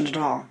mentioned at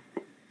all.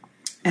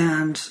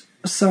 And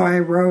so I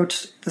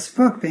wrote this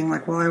book being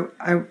like, well,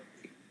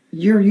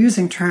 you're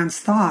using trans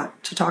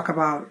thought to talk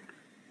about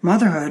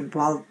motherhood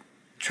while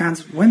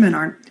trans women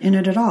aren't in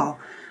it at all.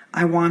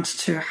 I want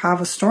to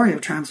have a story of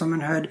trans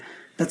womanhood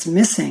that's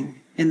missing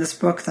in this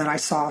book that I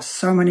saw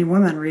so many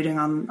women reading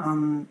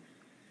on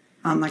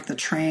like the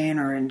train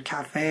or in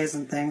cafes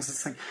and things.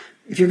 It's like,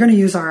 if you're going to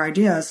use our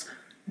ideas,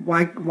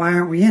 why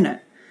aren't we in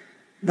it?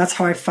 That's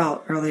how I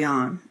felt early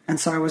on. And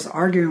so I was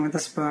arguing with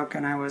this book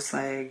and I was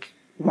like,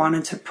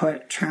 wanted to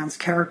put trans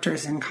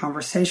characters in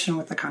conversation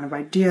with the kind of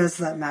ideas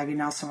that Maggie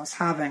Nelson was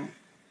having.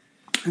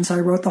 And so I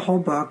wrote the whole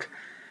book.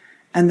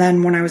 And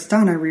then when I was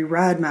done, I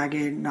reread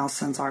Maggie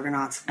Nelson's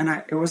Argonauts, and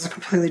it was a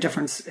completely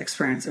different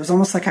experience. It was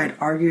almost like I'd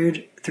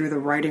argued through the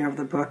writing of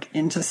the book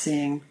into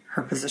seeing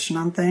her position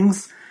on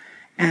things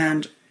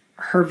and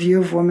her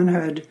view of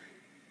womanhood.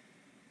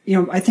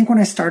 I think when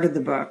I started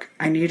the book,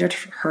 I needed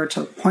her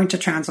to point to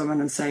trans women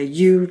and say,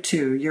 you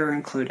too, you're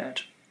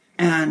included.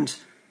 And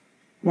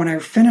when I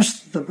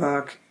finished the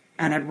book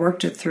and had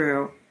worked it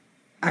through,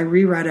 I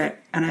reread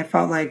it and I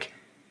felt like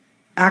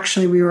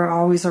actually we were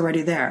always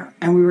already there,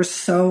 and we were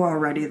so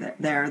already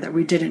there that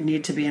we didn't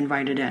need to be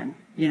invited in.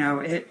 You know,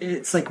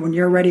 it's like when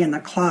you're already in the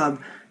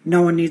club,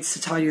 no one needs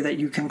to tell you that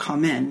you can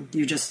come in.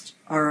 You just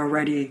are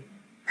already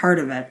part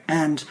of it.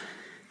 And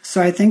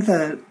so I think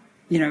that,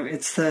 you know,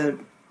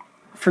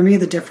 for me,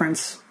 the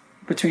difference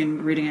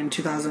between reading in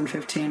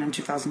 2015 and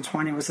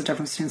 2020 was the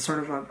difference between sort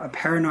of a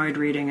paranoid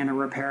reading and a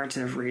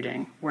reparative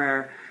reading,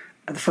 where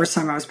the first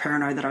time I was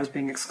paranoid that I was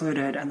being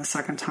excluded, and the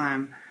second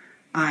time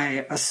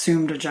I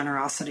assumed a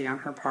generosity on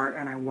her part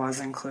and I was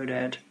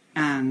included.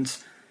 And,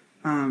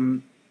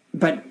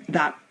 but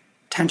that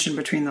tension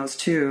between those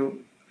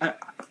two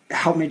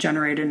helped me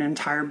generate an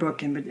entire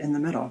book in the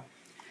middle.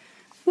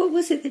 What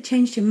was it that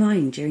changed your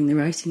mind during the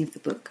writing of the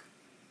book?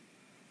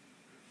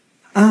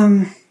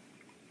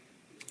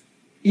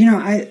 You know,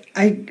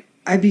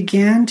 I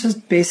began to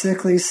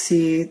basically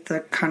see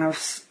the kind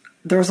of,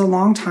 there was a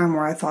long time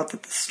where I thought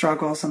that the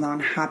struggles and the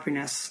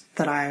unhappiness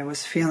that I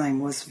was feeling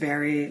was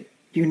very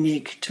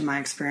unique to my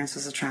experience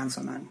as a trans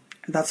woman.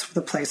 That's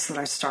the place that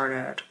I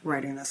started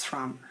writing this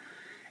from.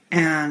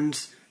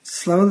 And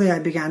slowly I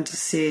began to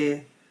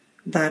see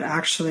that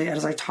actually,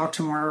 as I talked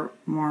to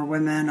more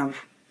women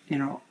of, you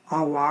know,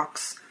 all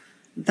walks,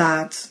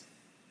 that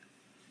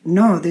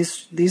no,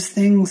 these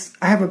things,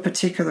 I have a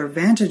particular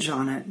vantage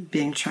on it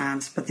being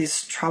trans, but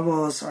these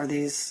troubles or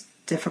these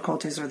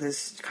difficulties or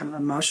these kind of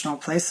emotional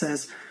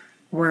places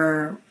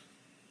where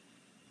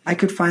I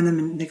could find them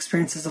in the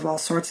experiences of all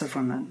sorts of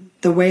women.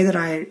 The way that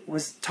I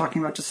was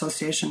talking about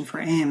dissociation for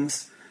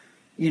Ames,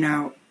 you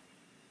know,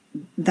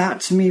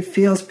 that to me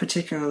feels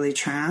particularly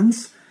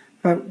trans.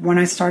 But when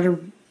I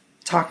started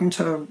talking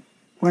to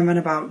women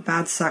about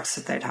bad sex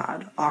that they'd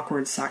had,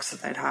 awkward sex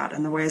that they'd had,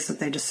 and the ways that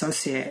they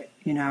dissociate,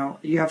 you know,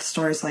 you have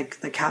stories like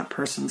the cat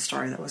person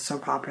story that was so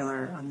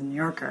popular on the New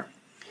Yorker.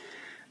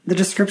 The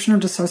description of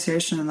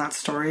dissociation in that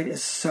story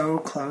is so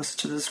close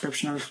to the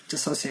description of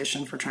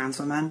dissociation for trans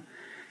women.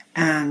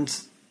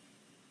 And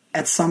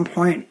at some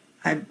point,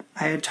 I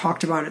had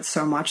talked about it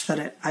so much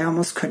that I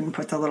almost couldn't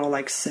put the little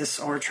like cis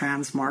or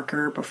trans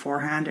marker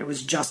beforehand. It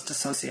was just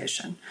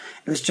dissociation.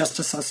 It was just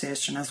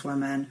dissociation as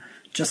women,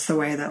 just the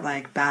way that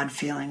like bad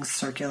feelings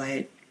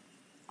circulate.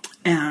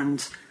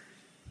 And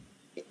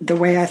the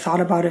way I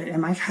thought about it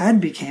in my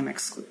head became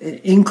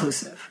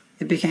inclusive.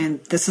 It became,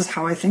 this is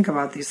how I think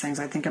about these things.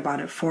 I think about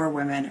it for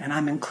women, and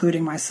I'm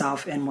including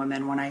myself in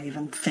women when I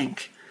even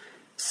think.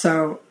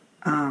 So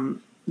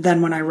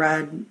then when I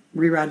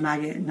reread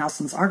Maggie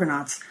Nelson's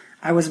Argonauts,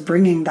 I was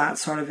bringing that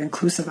sort of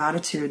inclusive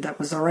attitude that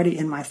was already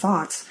in my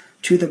thoughts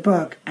to the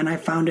book, and I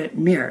found it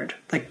mirrored.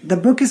 Like, the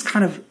book is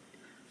kind of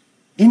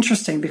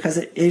interesting because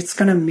it's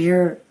going to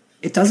mirror,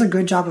 it does a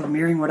good job of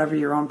mirroring whatever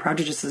your own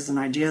prejudices and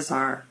ideas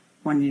are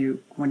when you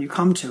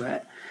come to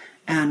it.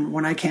 And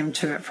when I came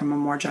to it from a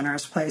more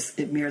generous place,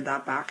 it mirrored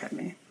that back at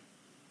me.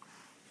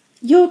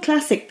 Your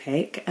classic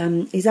pick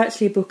is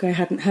actually a book I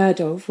hadn't heard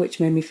of, which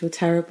made me feel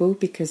terrible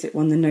because it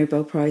won the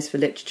Nobel Prize for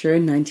Literature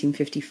in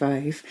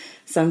 1955.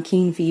 So I'm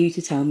keen for you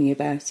to tell me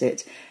about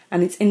it.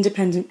 And it's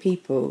Independent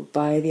People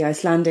by the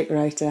Icelandic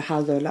writer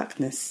Halldór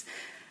Laxness.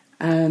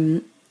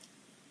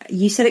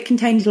 You said it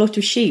contained a lot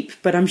of sheep,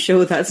 but I'm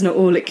sure that's not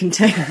all it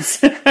contains.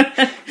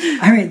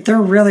 I mean,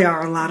 there really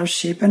are a lot of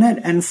sheep in it,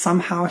 and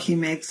somehow he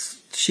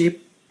makes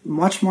sheep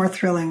much more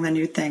thrilling than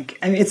you think.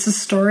 I mean, it's a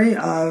story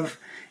of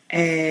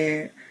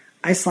a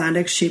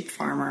Icelandic sheep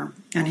farmer,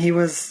 and he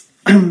was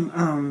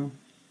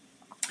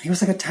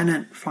like a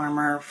tenant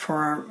farmer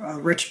for a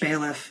rich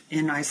bailiff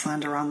in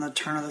Iceland around the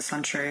turn of the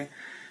century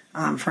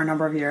for a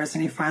number of years,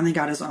 and he finally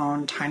got his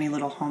own tiny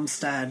little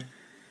homestead.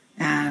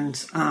 And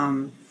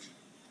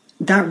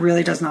that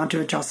really does not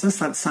do it justice.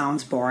 That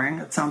sounds boring.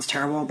 It sounds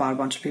terrible about a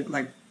bunch of people,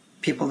 like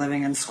people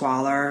living in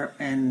squalor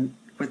and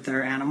with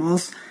their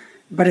animals.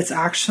 But it's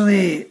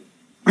actually,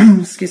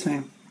 excuse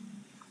me,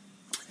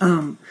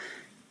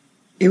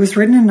 it was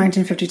written in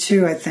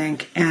 1952, I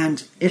think,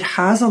 and it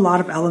has a lot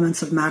of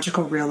elements of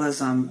magical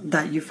realism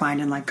that you find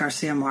in like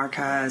Garcia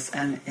Marquez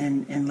and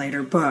in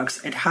later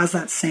books. It has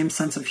that same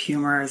sense of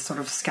humor, sort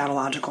of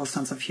scatological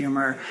sense of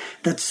humor,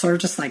 that's sort of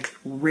just like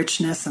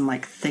richness and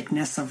like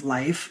thickness of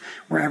life,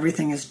 where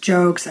everything is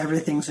jokes,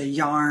 everything's a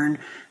yarn.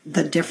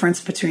 The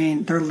difference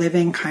between, they're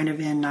living kind of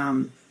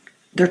in,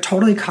 they're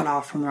totally cut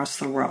off from the rest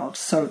of the world.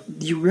 So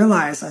you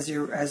realize as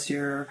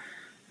you're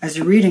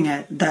reading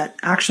it, that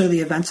actually the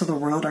events of the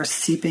world are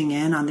seeping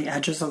in on the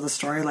edges of the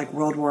story. Like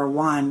World War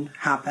I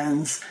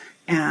happens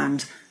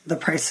and the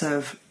price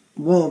of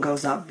wool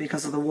goes up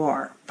because of the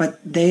war. But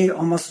they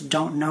almost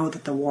don't know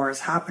that the war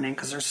is happening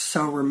because they're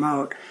so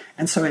remote.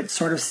 And so it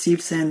sort of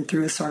seeps in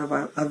through sort of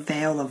a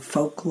veil of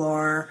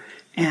folklore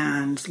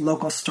and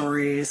local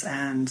stories.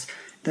 And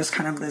there's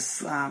kind of this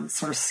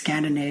sort of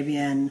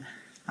Scandinavian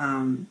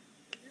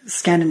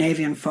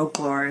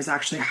folklore is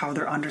actually how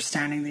they're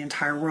understanding the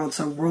entire world.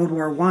 So World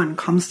War I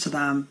comes to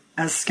them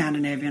as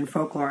Scandinavian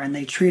folklore, and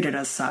they treat it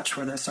as such,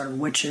 where there's sort of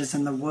witches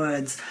in the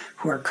woods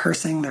who are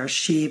cursing their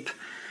sheep.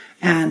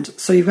 And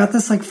so you've got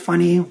this like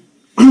funny,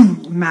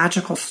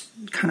 magical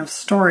kind of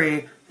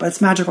story but it's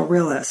magical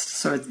realist.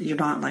 So you're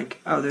not like,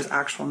 oh, there's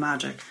actual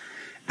magic.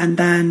 And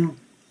then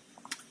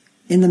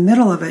in the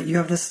middle of it, you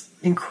have this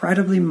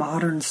incredibly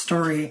modern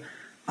story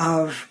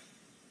of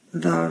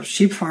the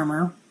sheep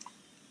farmer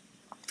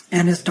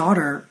and his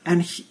daughter.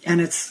 And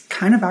it's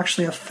kind of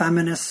actually a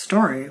feminist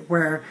story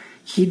where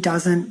he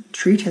doesn't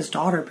treat his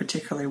daughter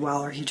particularly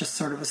well, or he just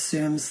sort of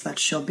assumes that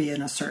she'll be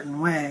in a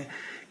certain way.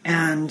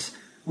 And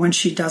when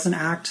she doesn't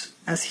act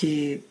as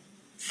he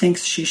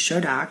thinks she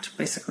should act,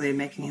 basically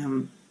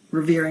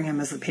revering him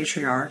as the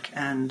patriarch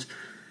and,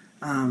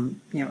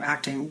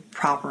 acting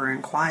proper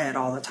and quiet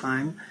all the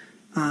time,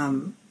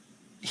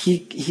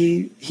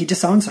 he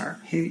disowns her.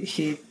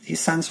 He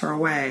sends her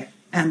away.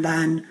 And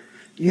then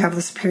you have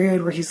this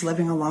period where he's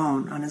living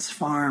alone on his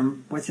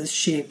farm with his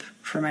sheep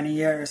for many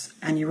years,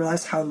 and you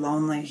realize how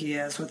lonely he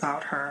is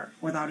without her,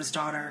 without his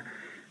daughter,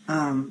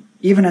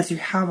 even as you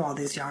have all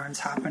these yarns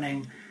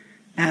happening.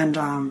 And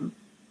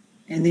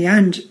in the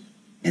end,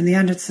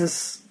 it's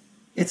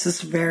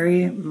this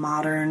very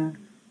modern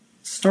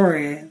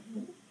story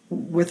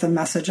with a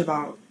message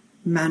about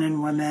men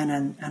and women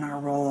and our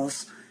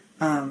roles,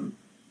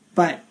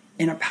 but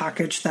in a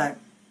package that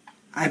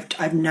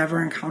I've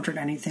never encountered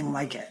anything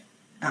like it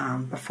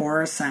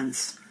before or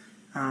since.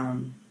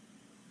 And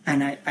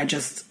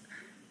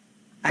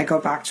I go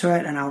back to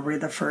it and I'll read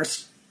the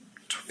first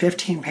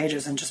 15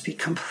 pages and just be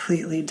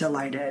completely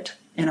delighted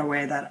in a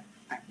way that,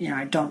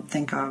 I don't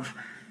think of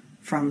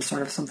from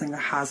sort of something that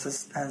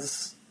has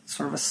as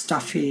sort of a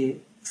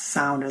stuffy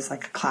sound as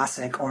like a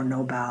classic or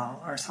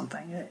Nobel or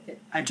something.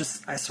 I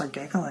start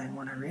giggling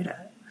when I read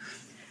it.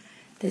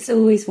 There's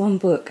always one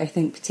book, I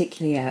think,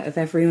 particularly out of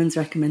everyone's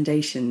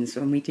recommendations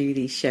when we do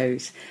these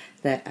shows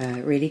that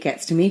really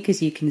gets to me,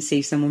 because you can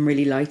see someone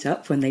really light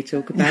up when they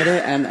talk about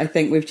it. And I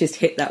think we've just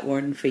hit that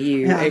one for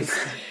you. Yeah. It's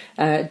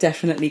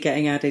definitely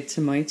getting added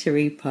to my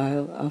to-read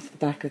pile off the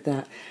back of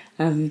that.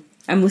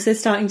 I'm also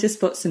starting to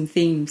spot some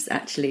themes,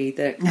 actually,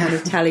 that kind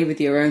of tally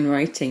with your own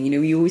writing.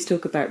 You always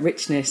talk about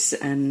richness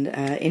and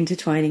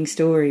intertwining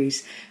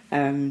stories.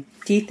 Do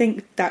you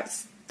think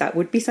that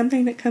would be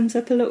something that comes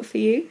up a lot for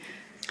you?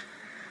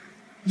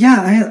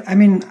 Yeah, I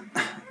mean,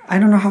 I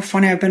don't know how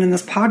funny I've been in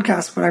this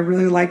podcast, but I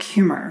really like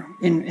humor.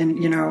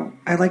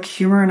 I like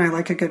humor and I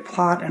like a good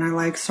plot, and I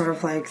like sort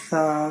of like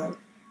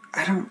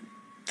I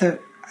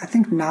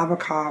think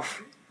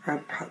Nabokov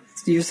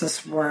used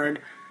this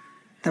word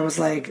that was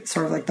like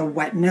sort of like the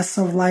wetness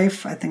of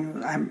life. I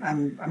think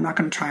I'm not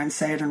going to try and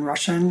say it in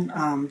Russian,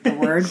 the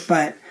word,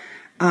 but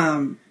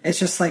it's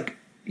just like,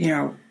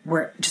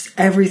 where just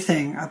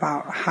everything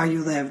about how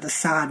you live, the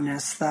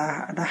sadness,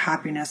 the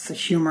happiness, the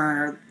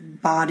humor,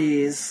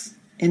 bodies,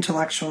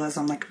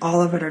 intellectualism, like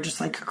all of it are just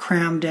like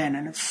crammed in,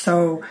 and it's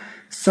so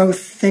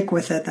thick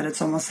with it that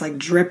it's almost like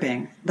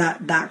dripping.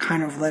 That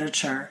kind of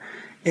literature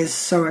is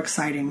so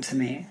exciting to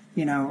me,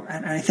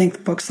 and I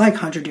think books like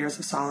 100 Years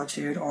of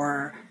Solitude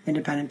or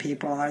Independent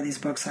People are these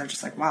books that are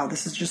just like, wow,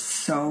 this is just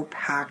so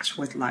packed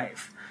with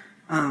life.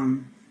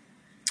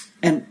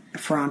 And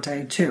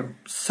Ferrante too,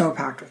 so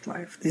packed with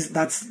life.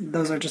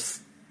 Those are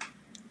just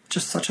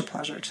such a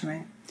pleasure to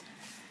me.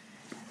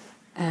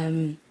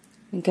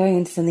 Going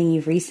into something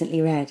you've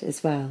recently read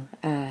as well,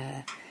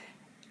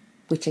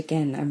 which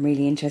again I'm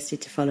really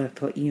interested to follow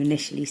up what you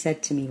initially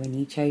said to me when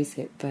you chose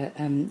it. But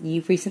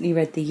you've recently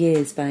read The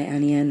Years by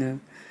Annie Ernaux,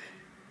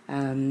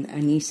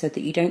 and you said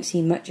that you don't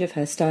see much of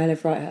her style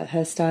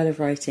of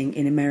writing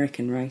in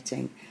American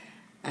writing,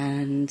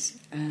 and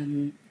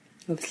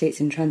obviously it's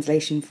in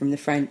translation from the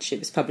French. It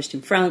was published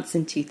in France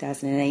in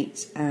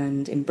 2008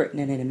 and in Britain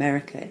and in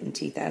America in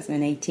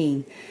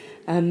 2018.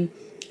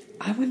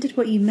 I wondered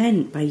what you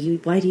meant by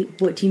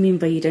what do you mean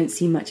by you don't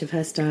see much of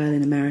her style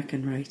in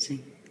American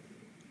writing?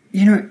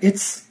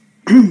 It's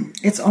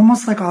it's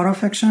almost like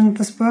autofiction,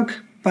 this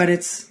book, but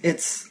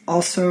it's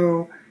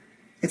also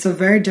a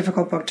very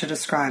difficult book to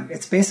describe.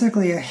 It's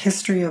basically a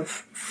history of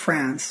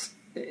France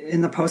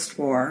in the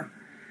post-war,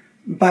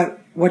 but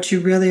what you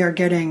really are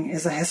getting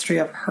is a history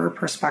of her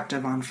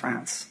perspective on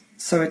France.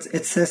 So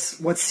it's this,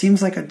 what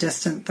seems like a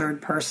distant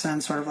third person,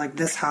 sort of like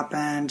this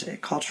happened,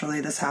 culturally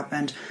this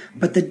happened,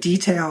 but the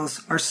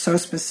details are so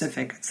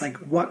specific. It's like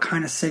what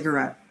kind of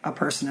cigarette a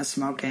person is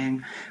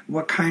smoking,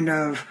 what kind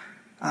of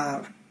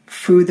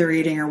food they're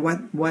eating, or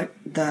what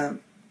the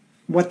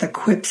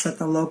quips at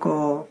the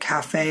local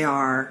cafe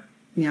are,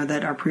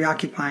 that are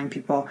preoccupying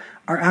people,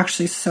 are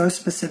actually so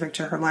specific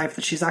to her life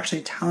that she's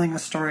actually telling a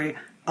story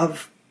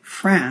of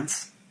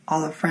France,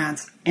 all of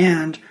France,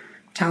 and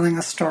telling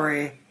a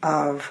story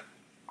of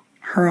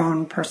her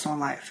own personal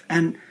life.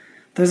 And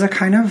there's a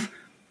kind of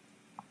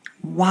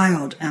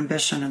wild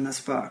ambition in this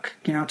book,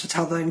 to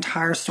tell the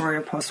entire story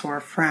of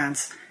post-war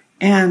France.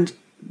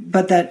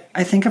 But that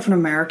I think if an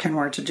American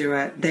were to do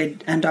it,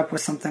 they'd end up with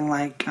something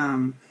like,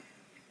 Jonathan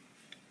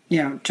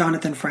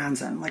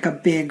Franzen, like a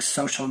big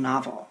social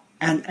novel.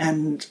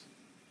 And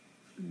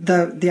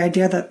the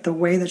idea that the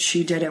way that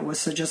she did it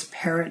was to just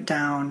pare it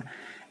down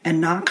and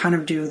not kind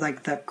of do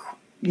like the,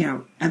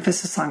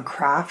 emphasis on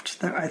craft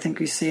that I think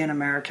we see in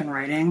American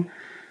writing.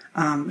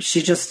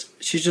 She just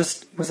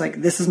was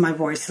like, this is my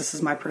voice, this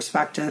is my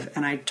perspective,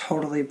 and I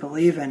totally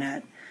believe in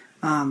it.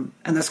 And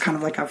there's kind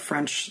of like a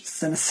French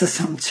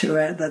cynicism to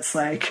it that's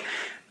like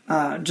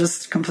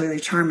just completely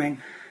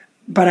charming.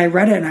 But I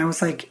read it and I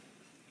was like,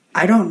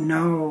 I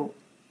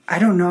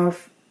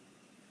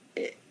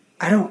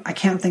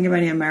can't think of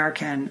any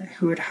American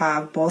who would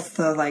have both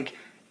the like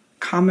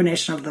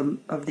combination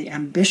of the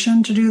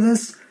ambition to do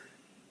this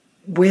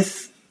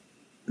with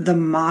the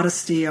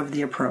modesty of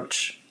the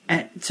approach,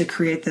 and to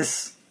create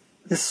this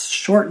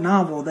short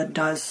novel that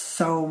does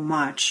so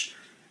much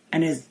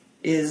and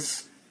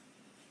is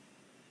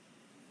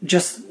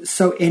just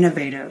so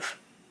innovative.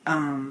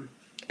 I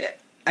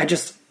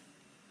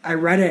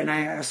read it and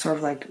I was sort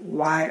of like,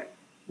 why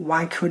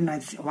can't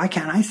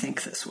I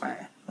think this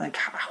way? Like,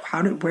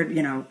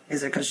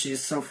 is it because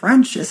she's so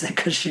French? Is it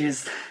because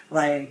she's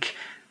like,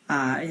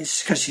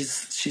 it's because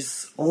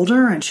she's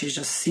older and she's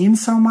just seen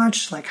so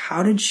much? Like,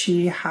 how did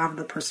she have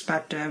the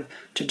perspective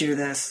to do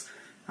this?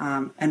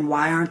 And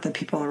why aren't the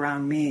people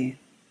around me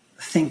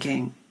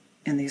thinking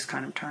in these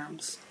kind of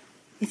terms?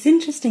 It's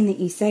interesting that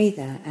you say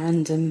that,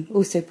 and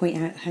also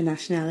point out her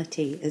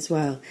nationality as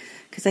well,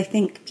 because I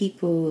think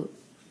people,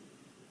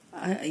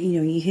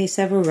 you hear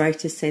several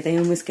writers say they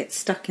almost get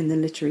stuck in the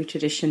literary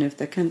tradition of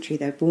the country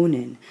they're born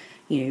in.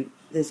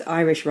 There's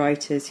Irish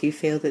writers who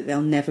feel that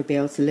they'll never be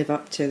able to live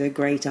up to the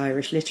great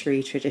Irish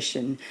literary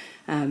tradition.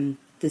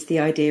 There's the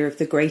idea of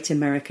the great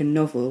American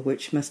novel,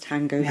 which must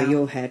hang over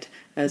your head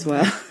as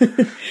well.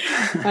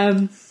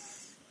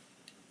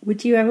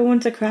 Would you ever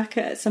want to crack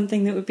at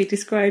something that would be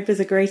described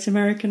as a great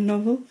American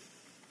novel?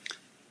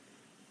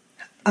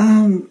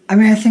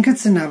 I think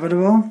it's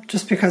inevitable,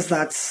 just because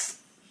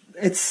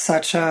it's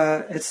such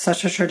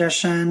a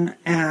tradition,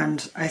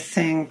 and I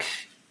think,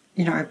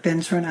 I've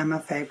been to an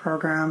MFA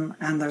program,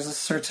 and there's a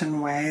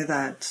certain way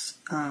that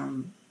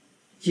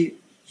you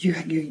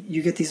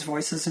get these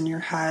voices in your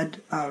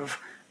head of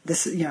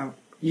this,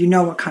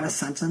 what kind of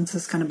sentence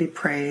is going to be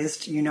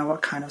praised,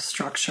 what kind of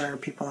structure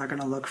people are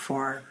going to look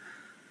for.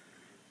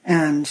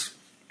 And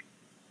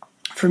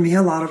for me,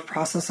 a lot of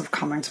process of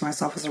coming to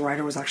myself as a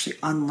writer was actually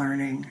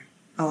unlearning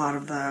a lot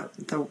of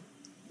the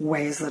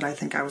ways that I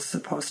think I was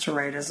supposed to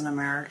write as an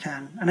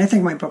American. And I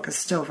think my book is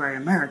still very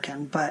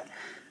American, but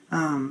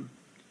the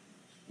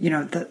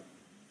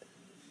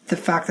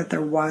fact that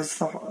there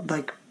was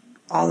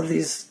all of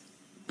these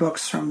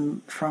books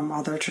from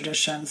other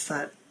traditions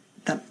that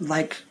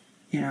like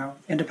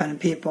Independent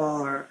People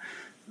or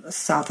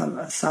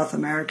South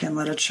American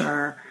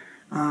literature,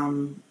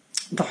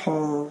 the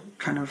whole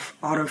kind of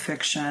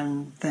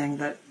autofiction thing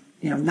that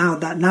now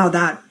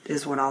that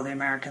is what all the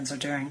Americans are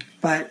doing.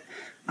 But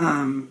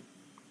that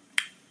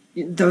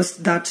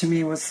to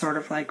me was sort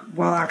of like,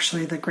 well,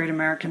 actually, the great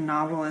American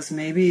novel is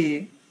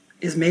maybe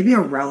a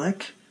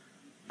relic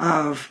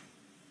of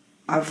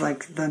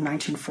like the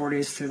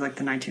 1940s through like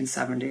the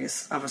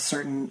 1970s, of a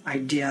certain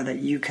idea that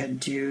you could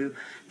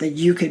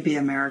be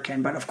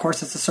American, but of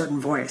course it's a certain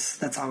voice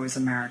that's always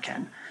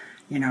American.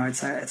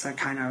 It's a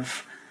kind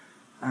of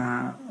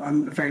a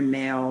very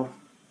male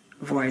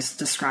voice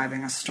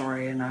describing a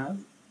story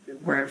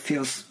where it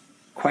feels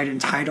quite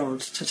entitled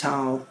to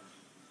tell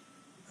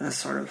a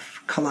sort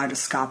of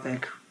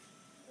kaleidoscopic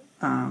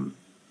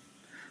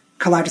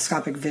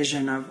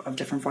vision of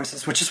different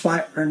voices, which is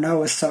why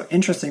Ernaux is so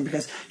interesting,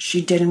 because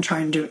she didn't try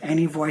and do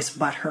any voice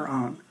but her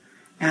own,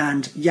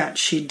 and yet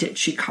she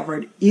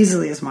covered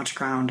easily as much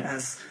ground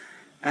as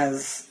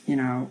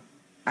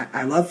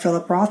I love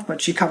Philip Roth,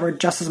 but she covered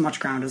just as much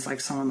ground as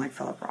like someone like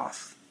Philip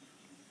Roth.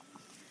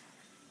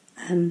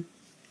 And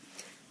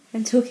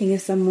talking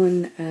of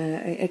someone,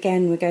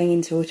 again, we're going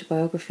into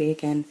autobiography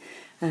again,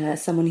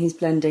 someone who's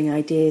blending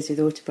ideas with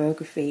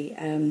autobiography.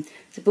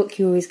 The book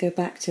you always go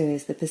back to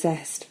is The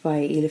Possessed by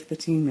Elif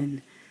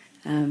Batuman,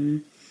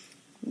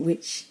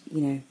 which,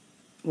 I'm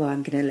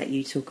going to let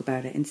you talk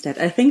about it instead.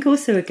 I think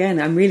also, again,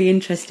 I'm really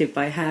interested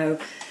by how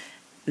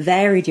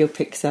varied your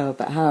picks are,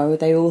 but how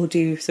they all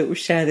do sort of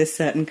share this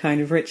certain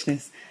kind of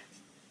richness.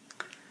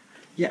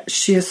 Yeah,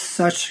 she's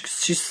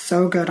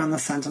so good on the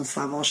sentence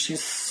level.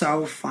 She's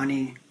so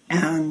funny.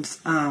 And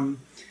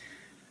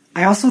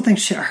I also think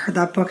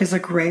that book is a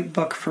great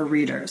book for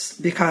readers,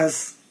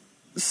 because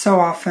so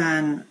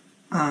often,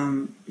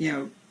 when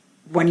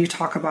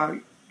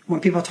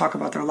people talk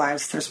about their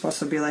lives, they're supposed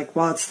to be like,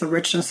 well, it's the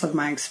richness of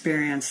my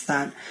experience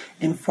that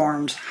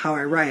informed how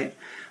I write.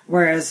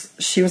 Whereas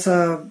she was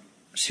a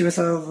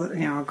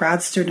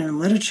grad student in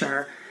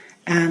literature,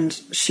 and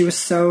she was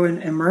so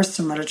immersed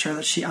in literature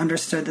that she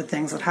understood the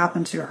things that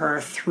happened to her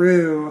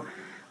through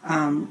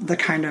the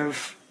kind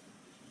of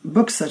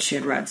books that she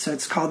had read. So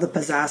it's called The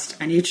Possessed,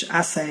 and each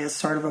essay is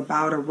sort of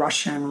about a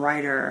Russian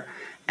writer.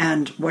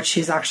 And what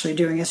she's actually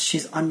doing is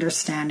she's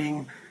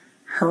understanding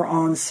her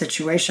own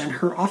situation,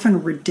 her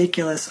often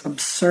ridiculous,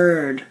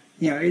 absurd,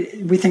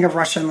 we think of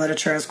Russian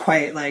literature as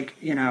quite like,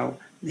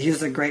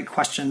 these are great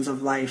questions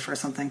of life or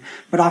something.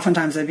 But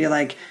oftentimes it'd be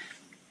like,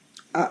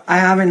 I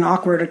have an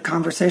awkward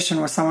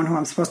conversation with someone who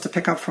I'm supposed to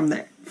pick up from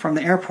from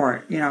the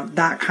airport,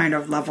 that kind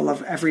of level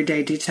of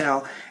everyday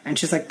detail. And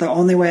she's like, the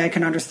only way I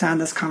can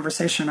understand this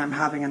conversation I'm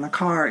having in the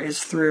car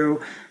is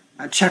through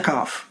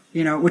Chekhov,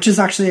 which is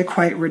actually a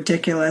quite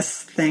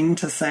ridiculous thing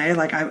to say.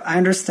 Like, I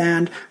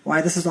understand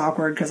why this is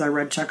awkward because I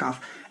read Chekhov,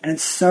 and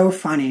it's so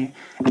funny.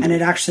 And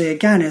it actually,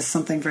 again, is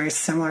something very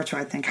similar to,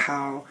 I think,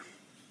 how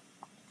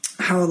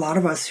a lot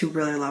of us who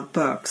really love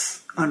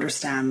books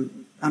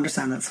understand that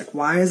it's like,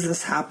 why is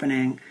this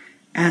happening?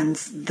 And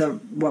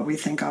what we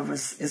think of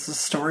is the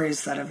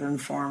stories that have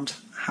informed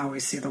how we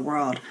see the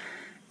world.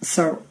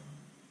 So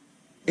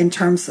in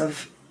terms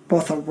of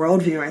both a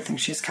worldview, I think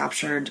she's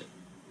captured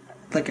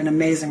like an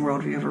amazing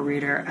worldview of a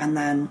reader, and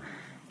then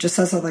just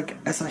as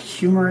a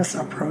humorous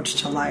approach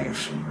to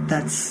life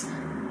that's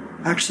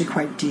actually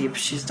quite deep.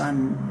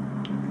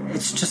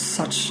 It's just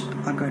such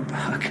a good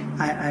book.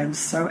 I'm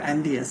so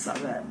envious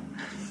of it.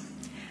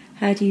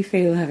 How do you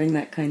feel having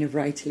that kind of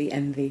writerly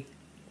envy?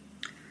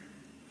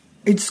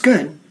 It's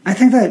good. I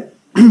think that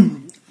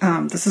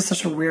this is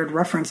such a weird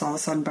reference all of a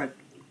sudden, but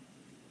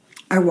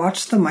I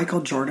watched the Michael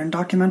Jordan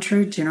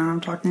documentary. Do you know what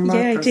I'm talking about?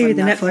 Yeah, I do.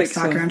 The Netflix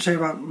documentary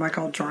about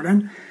Michael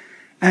Jordan.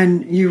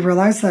 And you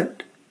realize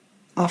that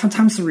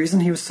oftentimes the reason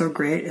he was so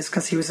great is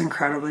because he was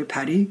incredibly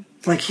petty.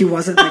 Like, he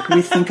wasn't like,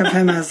 we think of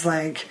him as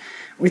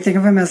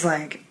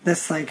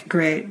this like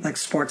great like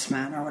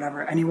sportsman or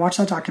whatever. And you watch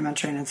that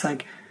documentary and it's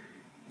like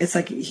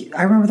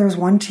I remember there was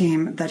one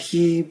team that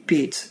he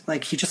beat.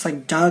 Like, he just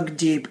like dug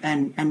deep,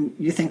 and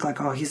you think like,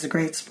 oh, he's a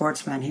great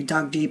sportsman. He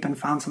dug deep and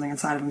found something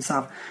inside of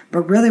himself.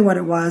 But really what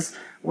it was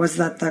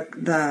that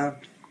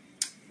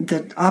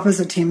the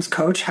opposite team's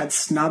coach had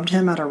snubbed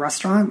him at a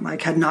restaurant,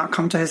 like had not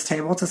come to his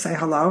table to say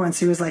hello. And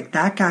so he was like,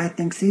 that guy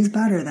thinks he's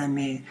better than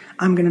me.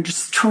 I'm going to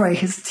destroy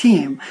his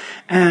team.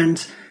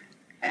 And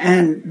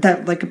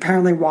that, like,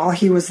 apparently while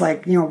he was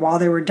like, while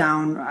they were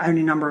down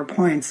any number of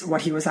points,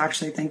 what he was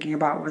actually thinking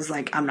about was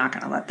like, I'm not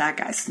going to let that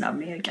guy snub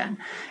me again.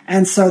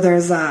 And so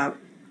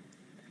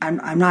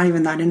I'm not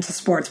even that into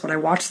sports, but I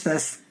watched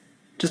this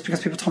just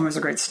because people told me it was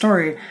a great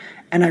story.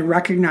 And I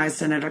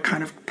recognized in it a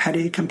kind of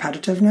petty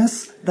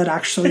competitiveness that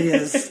actually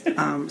is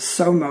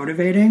so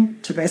motivating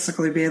to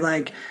basically be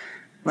like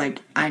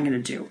I'm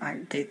going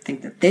to they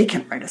think that they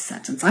can write a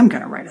sentence. I'm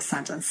going to write a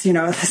sentence,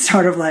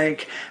 sort of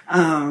like,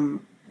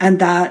 and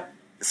that,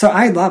 so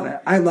I love it.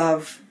 I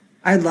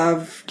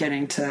love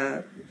getting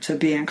to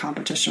be in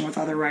competition with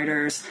other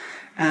writers,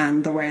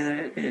 and the way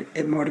that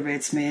it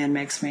motivates me and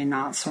makes me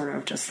not sort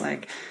of just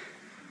like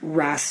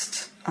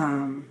rest,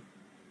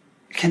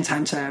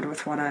 contented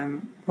with what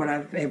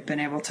I've been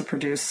able to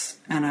produce.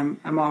 And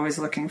I'm always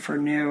looking for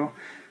new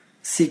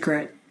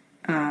secret,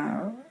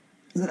 I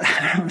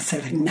don't want to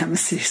say like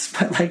nemesis,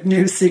 but like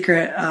new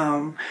secret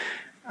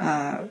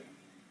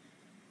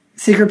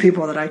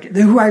people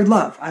who I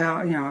love.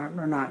 I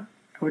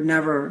would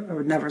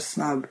never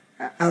snub.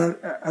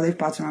 Elif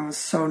Batuman was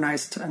so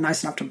nice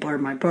enough to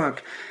blurb my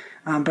book,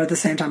 but at the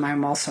same time,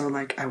 I'm also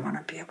like, I want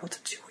to be able to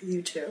do what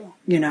you do,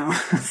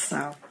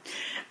 So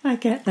I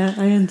get that.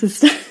 I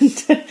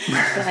understand,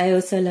 but I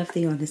also love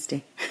the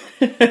honesty.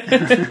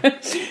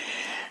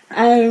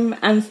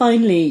 And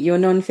finally, your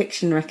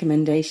non-fiction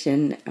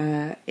recommendation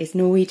is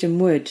Norwegian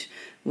Wood,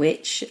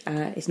 which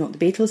is not the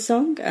Beatles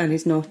song and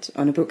is not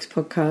on a books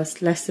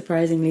podcast, less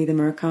surprisingly the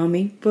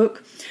Murakami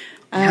book.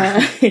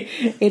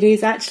 It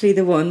is actually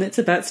the one that's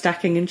about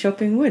stacking and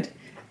chopping wood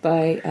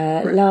by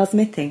Lars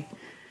Mytting.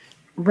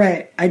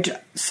 Right.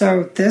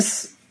 So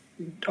this,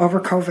 over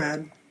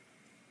COVID,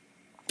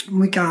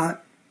 we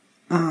got,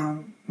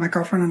 my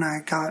girlfriend and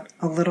I got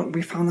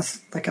we found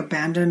this like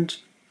abandoned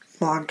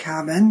log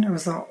cabin. It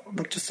was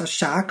just a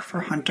shack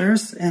for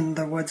hunters in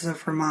the woods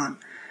of Vermont.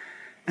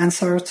 And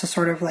so to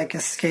sort of like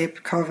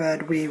escape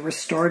COVID, we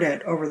restored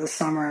it over the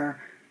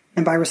summer.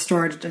 And by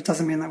restored, it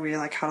doesn't mean that we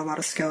like had a lot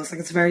of skills. Like,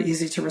 it's very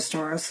easy to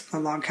restore a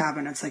log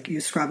cabin. It's like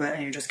you scrub it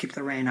and you just keep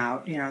the rain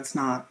out.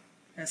 No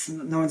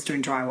one's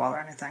doing drywall or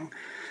anything.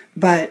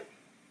 But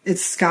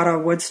it's got a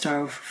wood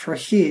stove for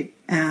heat,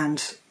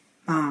 and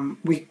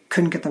we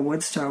couldn't get the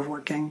wood stove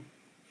working.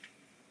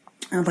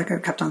 And like,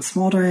 it kept on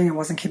smoldering. It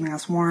wasn't keeping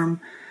us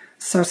warm.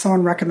 So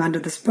someone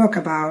recommended this book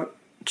about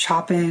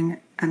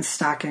chopping and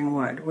stacking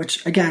wood,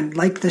 which, again,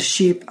 like the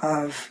sheep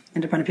of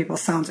independent people,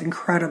 sounds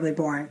incredibly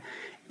boring.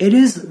 It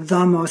is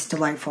the most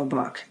delightful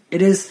book.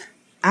 It is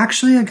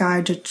actually a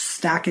guide to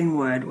stacking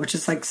wood, which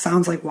is like,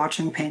 sounds like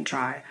watching paint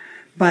dry.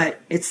 But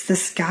it's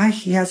this guy,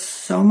 he has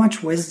so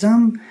much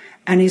wisdom,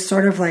 and he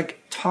sort of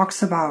like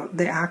talks about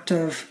the act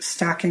of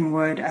stacking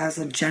wood as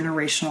a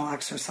generational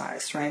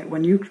exercise, right?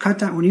 When you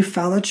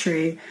fell a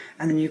tree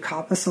and then you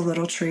coppice a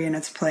little tree in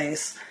its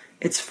place,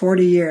 it's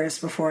 40 years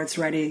before it's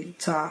ready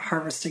to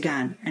harvest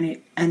again.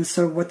 And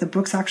so what the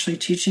book's actually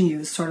teaching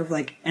you is sort of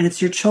like, and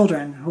it's your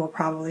children who will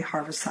probably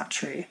harvest that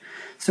tree.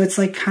 So it's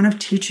like kind of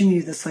teaching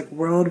you this like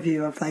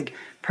worldview of like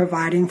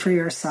providing for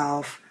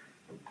yourself,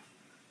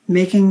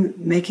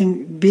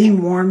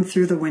 being warm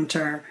through the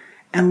winter,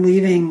 and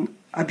leaving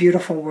a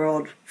beautiful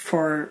world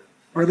or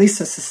at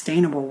least a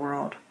sustainable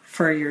world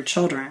for your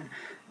children.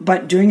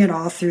 But doing it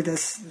all through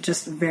this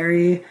just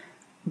very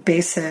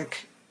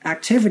basic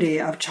activity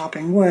of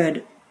chopping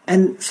wood.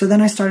 And so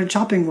then I started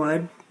chopping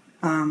wood,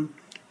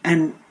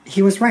 and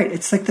he was right.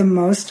 It's like the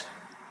most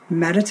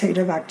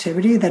meditative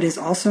activity that is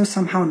also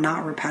somehow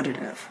not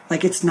repetitive.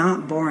 Like, it's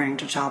not boring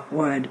to chop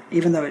wood,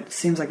 even though it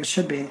seems like it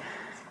should be.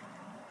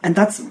 And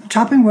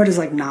chopping wood is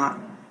like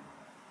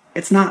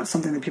it's not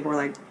something that people are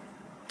like,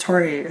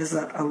 Tori is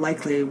a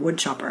likely wood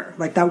chopper.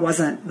 Like,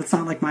 that's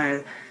not like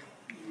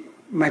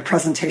my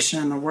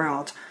presentation in the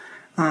world.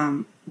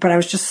 But I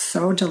was just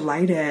so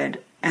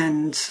delighted,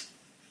 and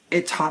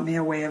it taught me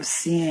a way of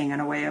seeing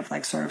and a way of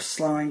like sort of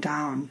slowing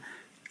down,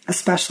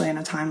 especially in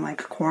a time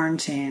like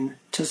quarantine,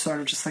 to sort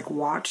of just like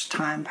watch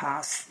time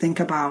pass. Think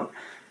about,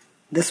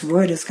 this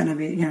wood is going to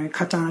be, you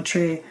cut down a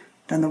tree,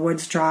 then the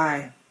wood's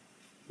dry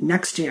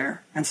next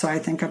year. And so I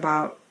think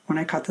about, when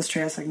I cut this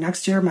tree, I was like,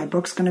 next year my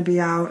book's going to be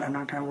out. I'm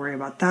not going to worry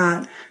about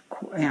that.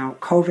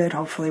 COVID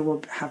hopefully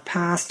will have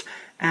passed.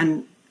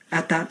 And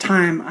at that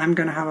time, I'm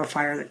going to have a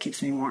fire that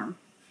keeps me warm.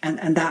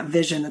 And that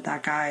vision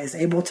that guy is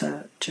able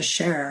to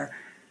share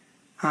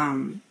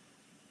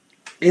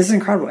is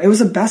incredible. It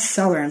was a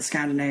bestseller in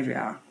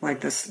Scandinavia,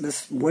 like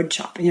this wood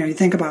chopping. You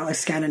think about like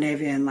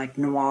Scandinavian like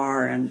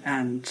noir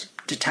and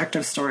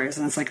detective stories,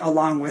 and it's like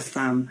along with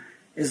them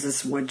is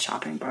this wood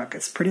chopping book.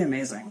 It's pretty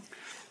amazing.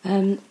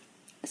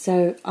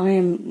 So I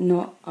am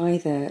not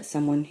either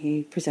someone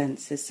who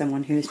presents as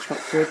someone who has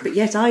chopped wood, but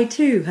yet I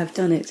too have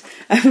done it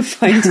and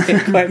find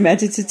it quite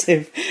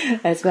meditative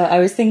as well. I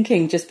was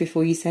thinking just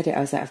before you said it, I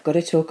was like, I've got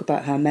to talk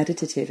about how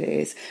meditative it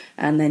is,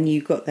 and then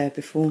you got there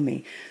before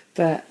me.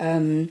 But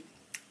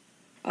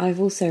I've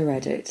also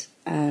read it,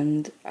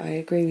 and I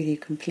agree with you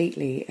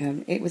completely.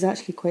 It was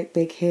actually quite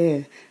big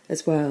here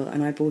as well,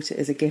 and I bought it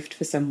as a gift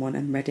for someone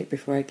and read it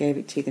before I gave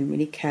it to them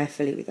really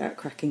carefully without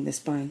cracking the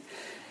spine.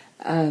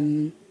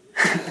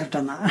 I've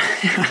done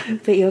that.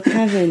 But your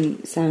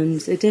cabin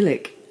sounds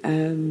idyllic.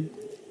 Are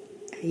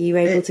you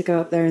able to go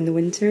up there in the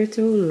winter at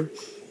all? Or?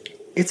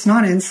 It's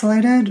not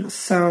insulated,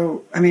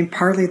 so I mean,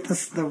 partly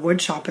the wood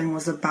chopping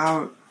was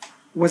about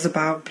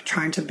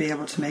trying to be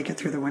able to make it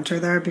through the winter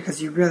there,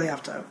 because you've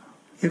got to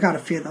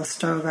feed the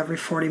stove every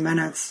 40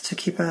 minutes to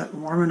keep it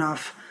warm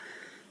enough.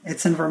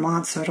 It's in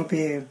Vermont, so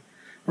we're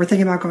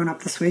thinking about going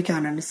up this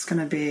weekend, and it's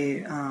going to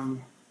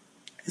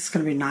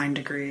be 9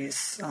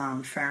 degrees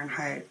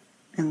Fahrenheit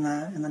in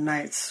the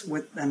nights,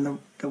 and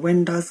the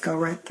wind does go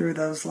right through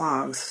those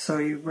logs, so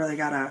you really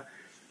gotta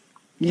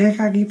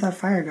keep that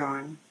fire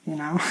going,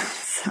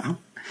 So,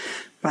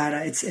 but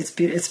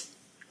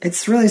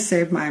it's really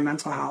saved my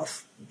mental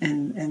health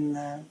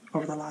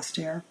over the last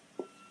year.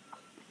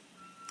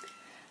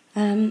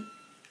 And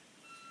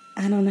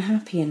on a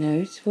happier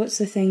note, what's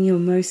the thing you're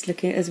most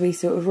looking at, as we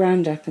sort of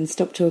round up and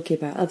stop talking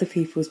about other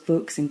people's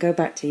books and go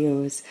back to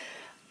yours?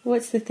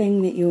 What's the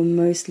thing that you're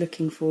most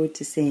looking forward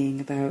to seeing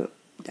about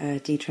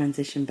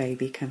Detransition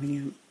Baby coming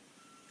out?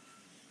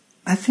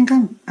 I think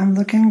I'm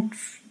looking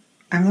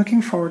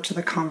forward to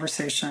the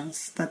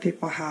conversations that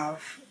people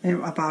have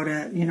about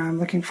it. I'm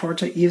looking forward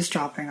to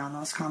eavesdropping on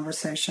those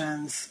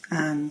conversations,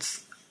 and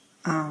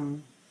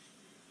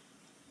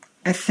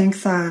I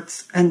think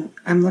that, and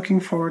I'm looking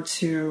forward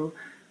to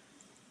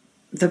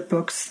the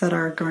books that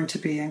are going to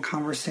be in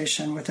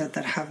conversation with it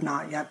that have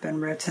not yet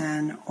been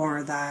written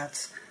or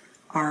that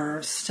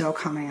are still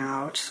coming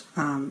out.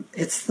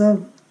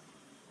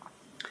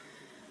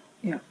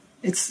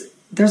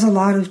 There's a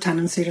lot of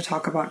tendency to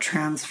talk about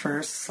trans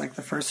first, like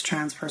the first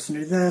trans person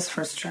to do this,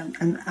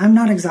 and I'm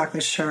not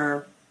exactly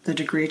sure the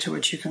degree to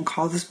which you can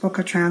call this book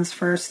a trans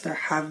first. There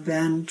have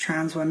been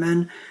trans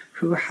women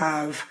who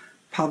have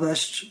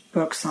published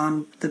books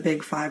on the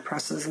big 5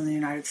 presses in the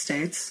United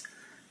States,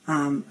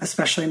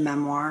 especially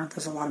memoir.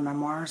 There's a lot of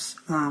memoirs.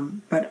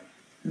 But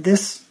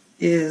this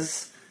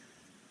is,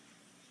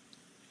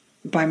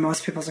 by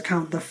most people's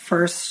account, the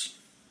first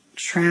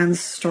trans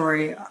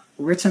story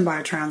written by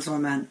a trans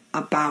woman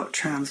about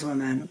trans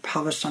women,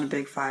 published on a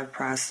big 5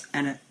 press.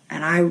 And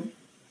I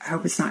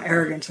hope it's not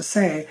arrogant to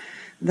say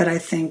that I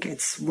think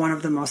it's one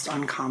of the most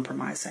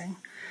uncompromising.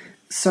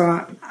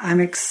 So I'm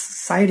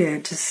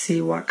excited to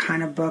see what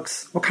kind of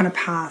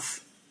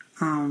path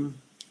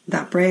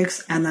that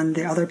breaks, and then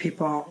the other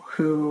people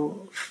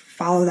who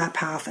follow that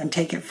path and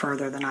take it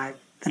further than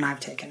I've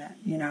taken it.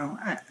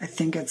 I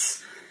think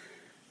it's.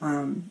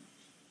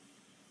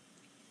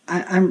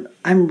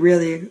 I'm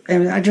really.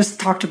 I just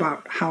talked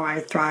about how I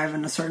thrive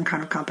in a certain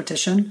kind of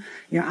competition.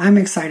 I'm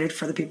excited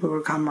for the people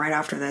who come right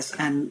after this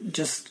and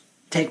just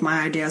take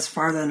my ideas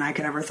farther than I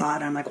could ever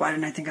thought. I'm like, why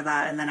didn't I think of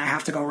that? And then I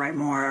have to go write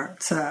more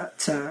to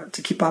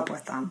keep up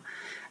with them,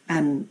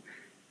 and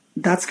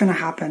that's going to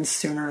happen probably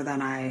sooner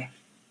than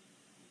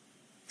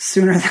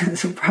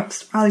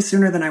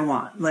I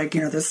want. Like,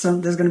 there's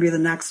going to be the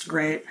next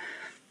great.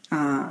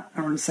 I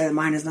wouldn't say that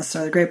mine is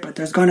necessarily great, but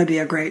there's going to be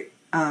a great.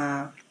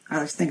 I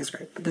think it's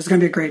great, but there's going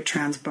to be a great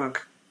trans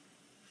book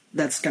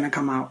that's going to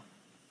come out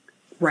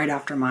right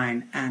after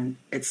mine, and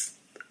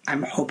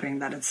I'm hoping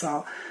that it's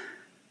a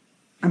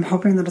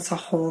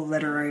whole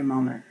literary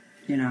moment.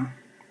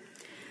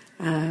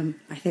 I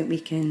think we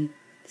can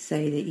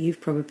say that you've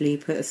probably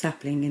put a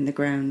sapling in the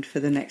ground for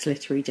the next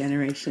literary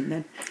generation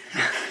then.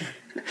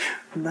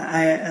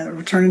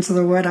 Returning to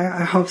the wood,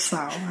 I hope so.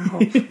 I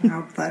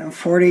hope that in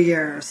 40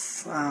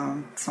 years,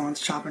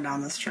 someone's chopping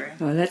down this tree.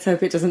 Well, let's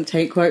hope it doesn't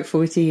take quite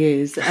 40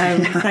 years.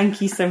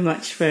 Thank you so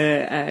much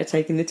for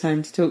taking the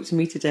time to talk to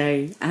me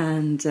today.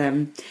 And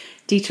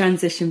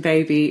Detransition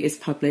Baby is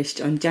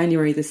published on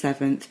January the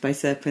 7th by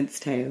Serpent's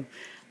Tail.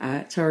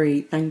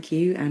 Tori, thank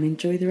you, and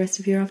enjoy the rest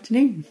of your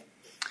afternoon.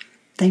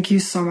 Thank you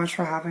so much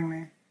for having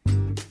me.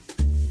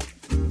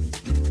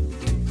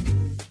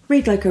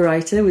 Read Like a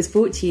Writer was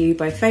brought to you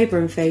by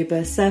Faber &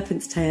 Faber,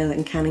 Serpent's Tail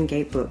and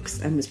Canongate Books,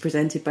 and was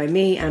presented by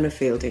me, Anna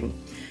Fielding.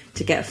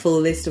 To get a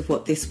full list of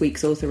what this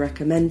week's author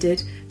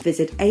recommended,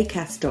 visit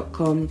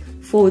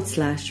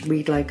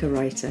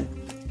acast.com/readlikeawriter.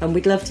 And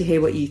we'd love to hear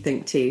what you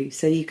think too,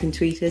 so you can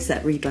tweet us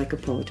at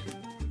readlikeapod.